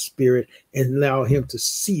gift of the Spirit and allow him to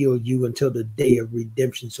seal you until the day of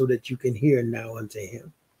redemption, so that you can hear now unto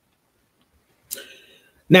him.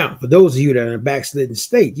 Now, for those of you that are in a backslidden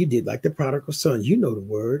state, you did like the prodigal son. You know the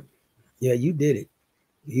word. Yeah, you did it.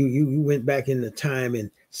 You went back in the time and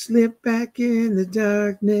slipped back in the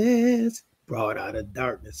darkness, brought out of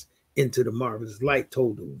darkness into the marvelous light,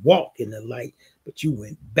 told to walk in the light, but you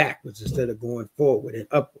went backwards instead of going forward and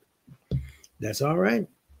upward. That's all right.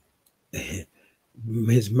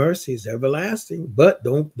 His mercy is everlasting, but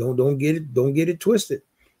don't get it twisted.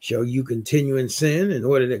 Shall you continue in sin in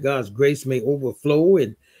order that God's grace may overflow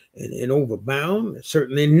and overbound?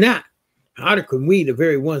 Certainly not. How can we, the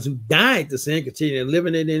very ones who died to sin, continue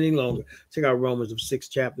living it any longer? Check out Romans the 6th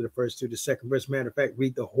chapter, the first to the second verse. Matter of fact,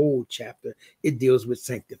 read the whole chapter. It deals with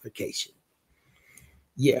sanctification.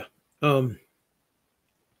 Yeah.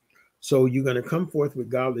 So you're going to come forth with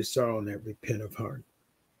godly sorrow and that repentant heart,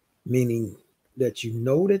 meaning that you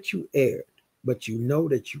know that you erred, but you know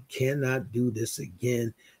that you cannot do this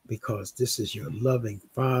again because this is your loving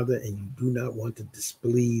Father and you do not want to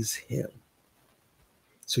displease him.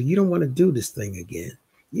 So you don't want to do this thing again.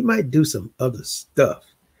 You might do some other stuff,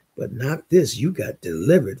 but not this. You got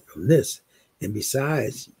delivered from this. And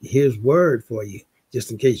besides, here's word for you. Just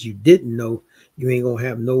in case you didn't know, you ain't going to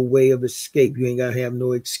have no way of escape. You ain't got to have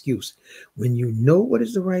no excuse. When you know what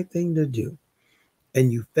is the right thing to do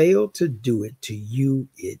and you fail to do it, to you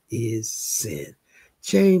it is sin.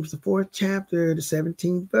 James, the 4th chapter, the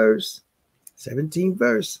 17th verse. 17th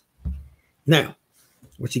verse. Now,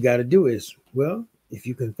 what you got to do is, well, if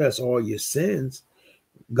you confess all your sins,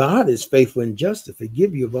 God is faithful and just to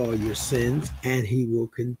forgive you of all your sins, and he will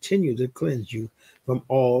continue to cleanse you from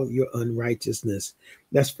all your unrighteousness.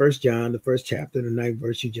 That's 1 John, the 1st chapter, the 9th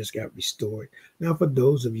verse. You just got restored. Now, for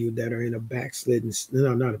those of you that are in a backslidden,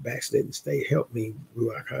 no, not a backslidden state, help me,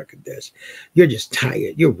 Ruach HaKodesh. You're just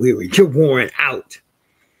tired. You're weary. You're worn out.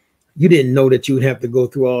 You didn't know that you would have to go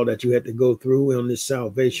through all that you had to go through on this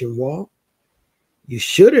salvation walk. You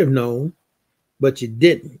should have known, but you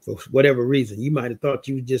didn't for whatever reason. You might have thought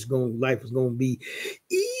you were just life was going to be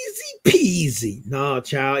easy peasy. No,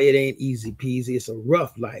 child, it ain't easy peasy. It's a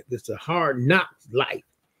rough life. It's a hard knock life.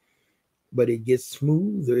 But it gets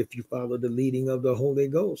smoother if you follow the leading of the Holy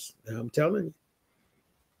Ghost. And I'm telling you.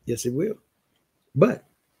 Yes, it will. But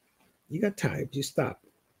you got tired. You stopped.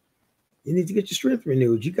 You need to get your strength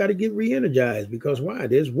renewed. You got to get re-energized because why?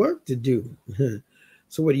 There's work to do.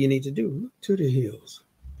 So what do you need to do? Look to the hills.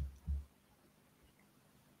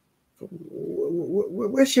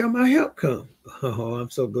 Where shall my help come? Oh, I'm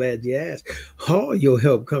so glad you asked. All your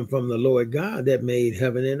help come from the Lord God that made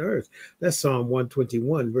heaven and earth. That's Psalm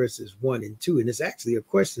 121, verses 1 and 2. And it's actually a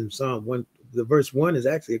question. Psalm 1, the verse 1 is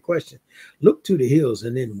actually a question. Look to the hills,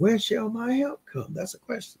 and then where shall my help come? That's a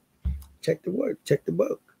question. Check the word, check the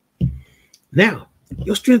book. Now,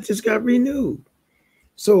 your strength just got renewed.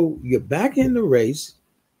 So you're back in the race.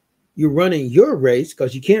 You're running your race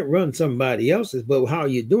because you can't run somebody else's, but how are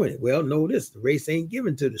you doing it? Well, know this, the race ain't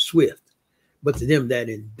given to the swift, but to them that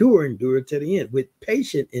endure to the end with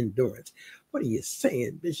patient endurance. What are you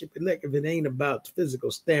saying, Bishop-elect, if it ain't about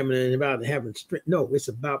physical stamina and about having strength? No, it's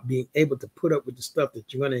about being able to put up with the stuff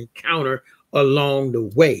that you're going to encounter along the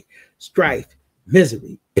way. Strife,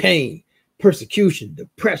 misery, pain, persecution,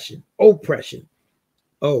 depression, oppression.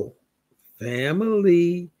 Oh,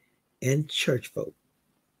 family and church folk.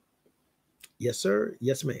 Yes, sir.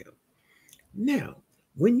 Yes, ma'am. Now,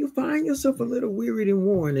 when you find yourself a little wearied and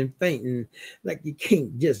worn and fainting, like you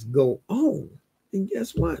can't just go on, then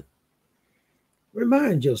guess what?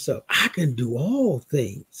 Remind yourself, I can do all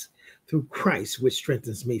things through Christ, which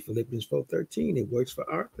strengthens me. Philippians 4:13. It works for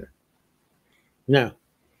Arthur. Now,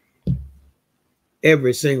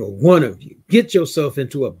 every single one of you, get yourself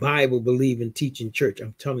into a Bible-believing, teaching church.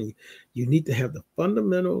 I'm telling you, you need to have the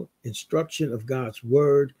fundamental instruction of God's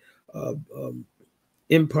word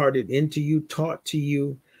imparted into you, taught to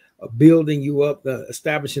you, building you up,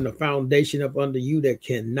 establishing a foundation up under you that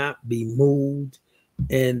cannot be moved.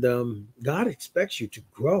 And God expects you to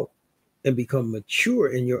grow and become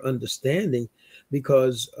mature in your understanding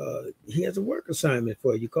because he has a work assignment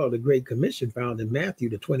for you called the Great Commission, found in Matthew,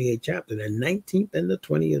 the 28th chapter, the 19th and the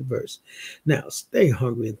 20th verse. Now, stay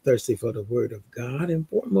hungry and thirsty for the word of God, and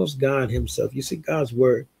foremost God himself. You see, God's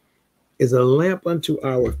word is a lamp unto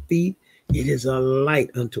our feet. It is a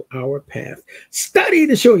light unto our path. Study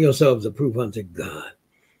to show yourselves approved unto God,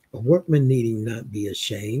 a workman needing not be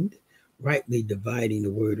ashamed, rightly dividing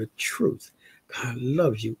the word of truth. God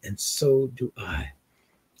loves you, and so do I.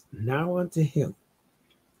 Now unto him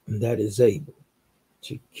that is able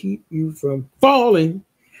to keep you from falling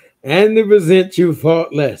and to present you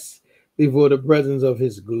faultless before the presence of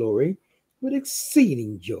his glory with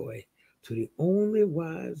exceeding joy, to the only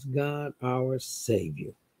wise God, our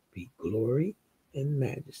Savior, be glory and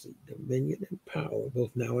majesty, dominion and power,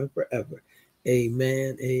 both now and forever.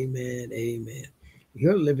 Amen, amen, amen.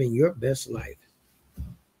 You're living your best life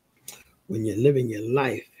when you're living your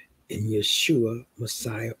life in Yeshua,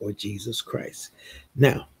 Messiah, or Jesus Christ.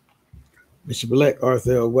 Now, Bishop-elect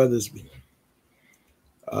Arthur L. Weathersby.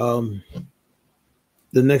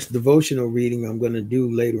 The next devotional reading I'm going to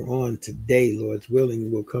do later on today, Lord's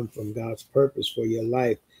willing, will come from God's purpose for your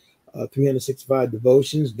life. 365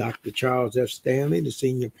 devotions, Dr. Charles F. Stanley, the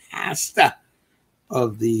senior pastor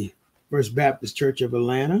of the First Baptist Church of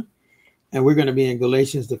Atlanta. And we're going to be in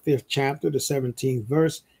Galatians, the 5th chapter, the 17th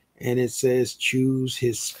verse. And it says, choose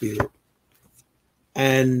his spirit.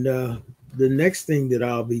 And the next thing that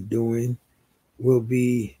I'll be doing will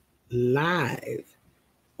be live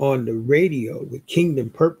on the radio with Kingdom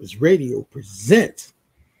Purpose Radio presents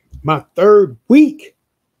my third week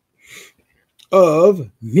of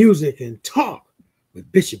music and talk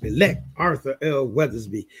with Bishop-elect Arthur L.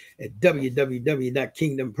 Weathersby at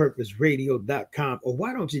www.kingdompurposeradio.com. Or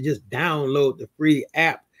why don't you just download the free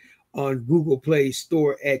app on Google Play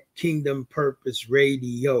Store at Kingdom Purpose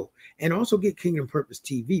Radio, and also get Kingdom Purpose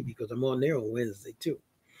TV, because I'm on there on Wednesday too.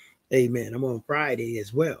 Amen. I'm on Friday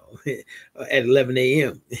as well at 11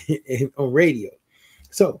 a.m. on radio.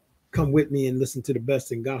 So come with me and listen to the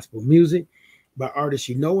best in gospel music by artists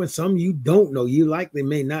you know and some you don't know. You likely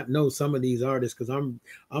may not know some of these artists, because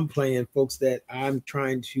I'm playing folks that I'm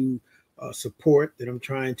trying to support, that I'm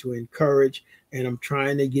trying to encourage, and I'm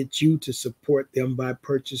trying to get you to support them by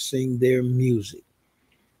purchasing their music.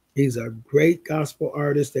 These are great gospel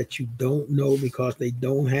artists that you don't know because they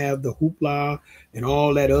don't have the hoopla and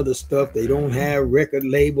all that other stuff. They don't have record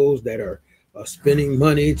labels that are spending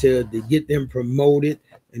money to get them promoted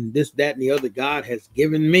and this, that, and the other. God has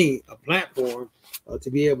given me a platform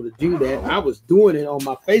to be able to do that. I was doing it on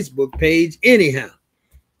my Facebook page anyhow.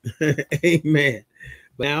 Amen.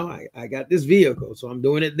 But now I got this vehicle, so I'm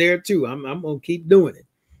doing it there too. I'm going to keep doing it.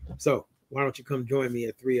 So why don't you come join me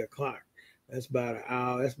at 3 o'clock? That's about an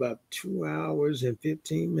hour. That's about 2 hours and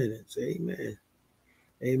 15 minutes. Amen.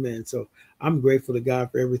 Amen. So I'm grateful to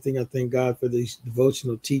God for everything. I thank God for these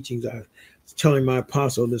devotional teachings. I was telling my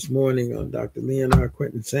apostle this morning, Dr. Leonard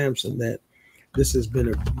Quentin Sampson, that this has been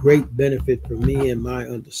a great benefit for me in my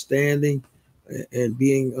understanding and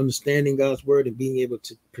understanding God's word and being able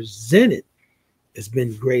to present it has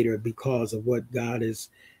been greater because of what God has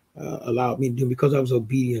allowed me to do, because I was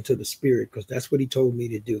obedient to the Spirit, because that's what he told me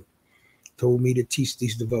to do. Told me to teach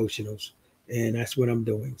these devotionals, and that's what I'm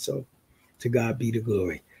doing. So to God be the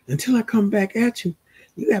glory. Until I come back at you,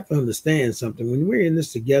 you have to understand something. When we're in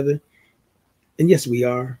this together, and yes, we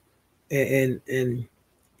are, and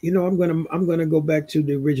you know, I'm gonna go back to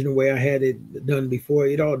the original way I had it done before.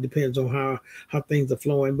 It all depends on how things are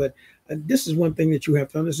flowing. But this is one thing that you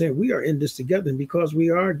have to understand. We are in this together, and because we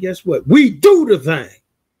are, guess what? We do the thing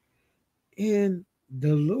in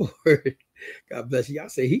the Lord. God bless you. Y'all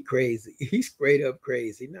say he crazy. He's straight up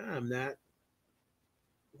crazy. No, I'm not.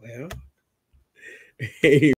 Well,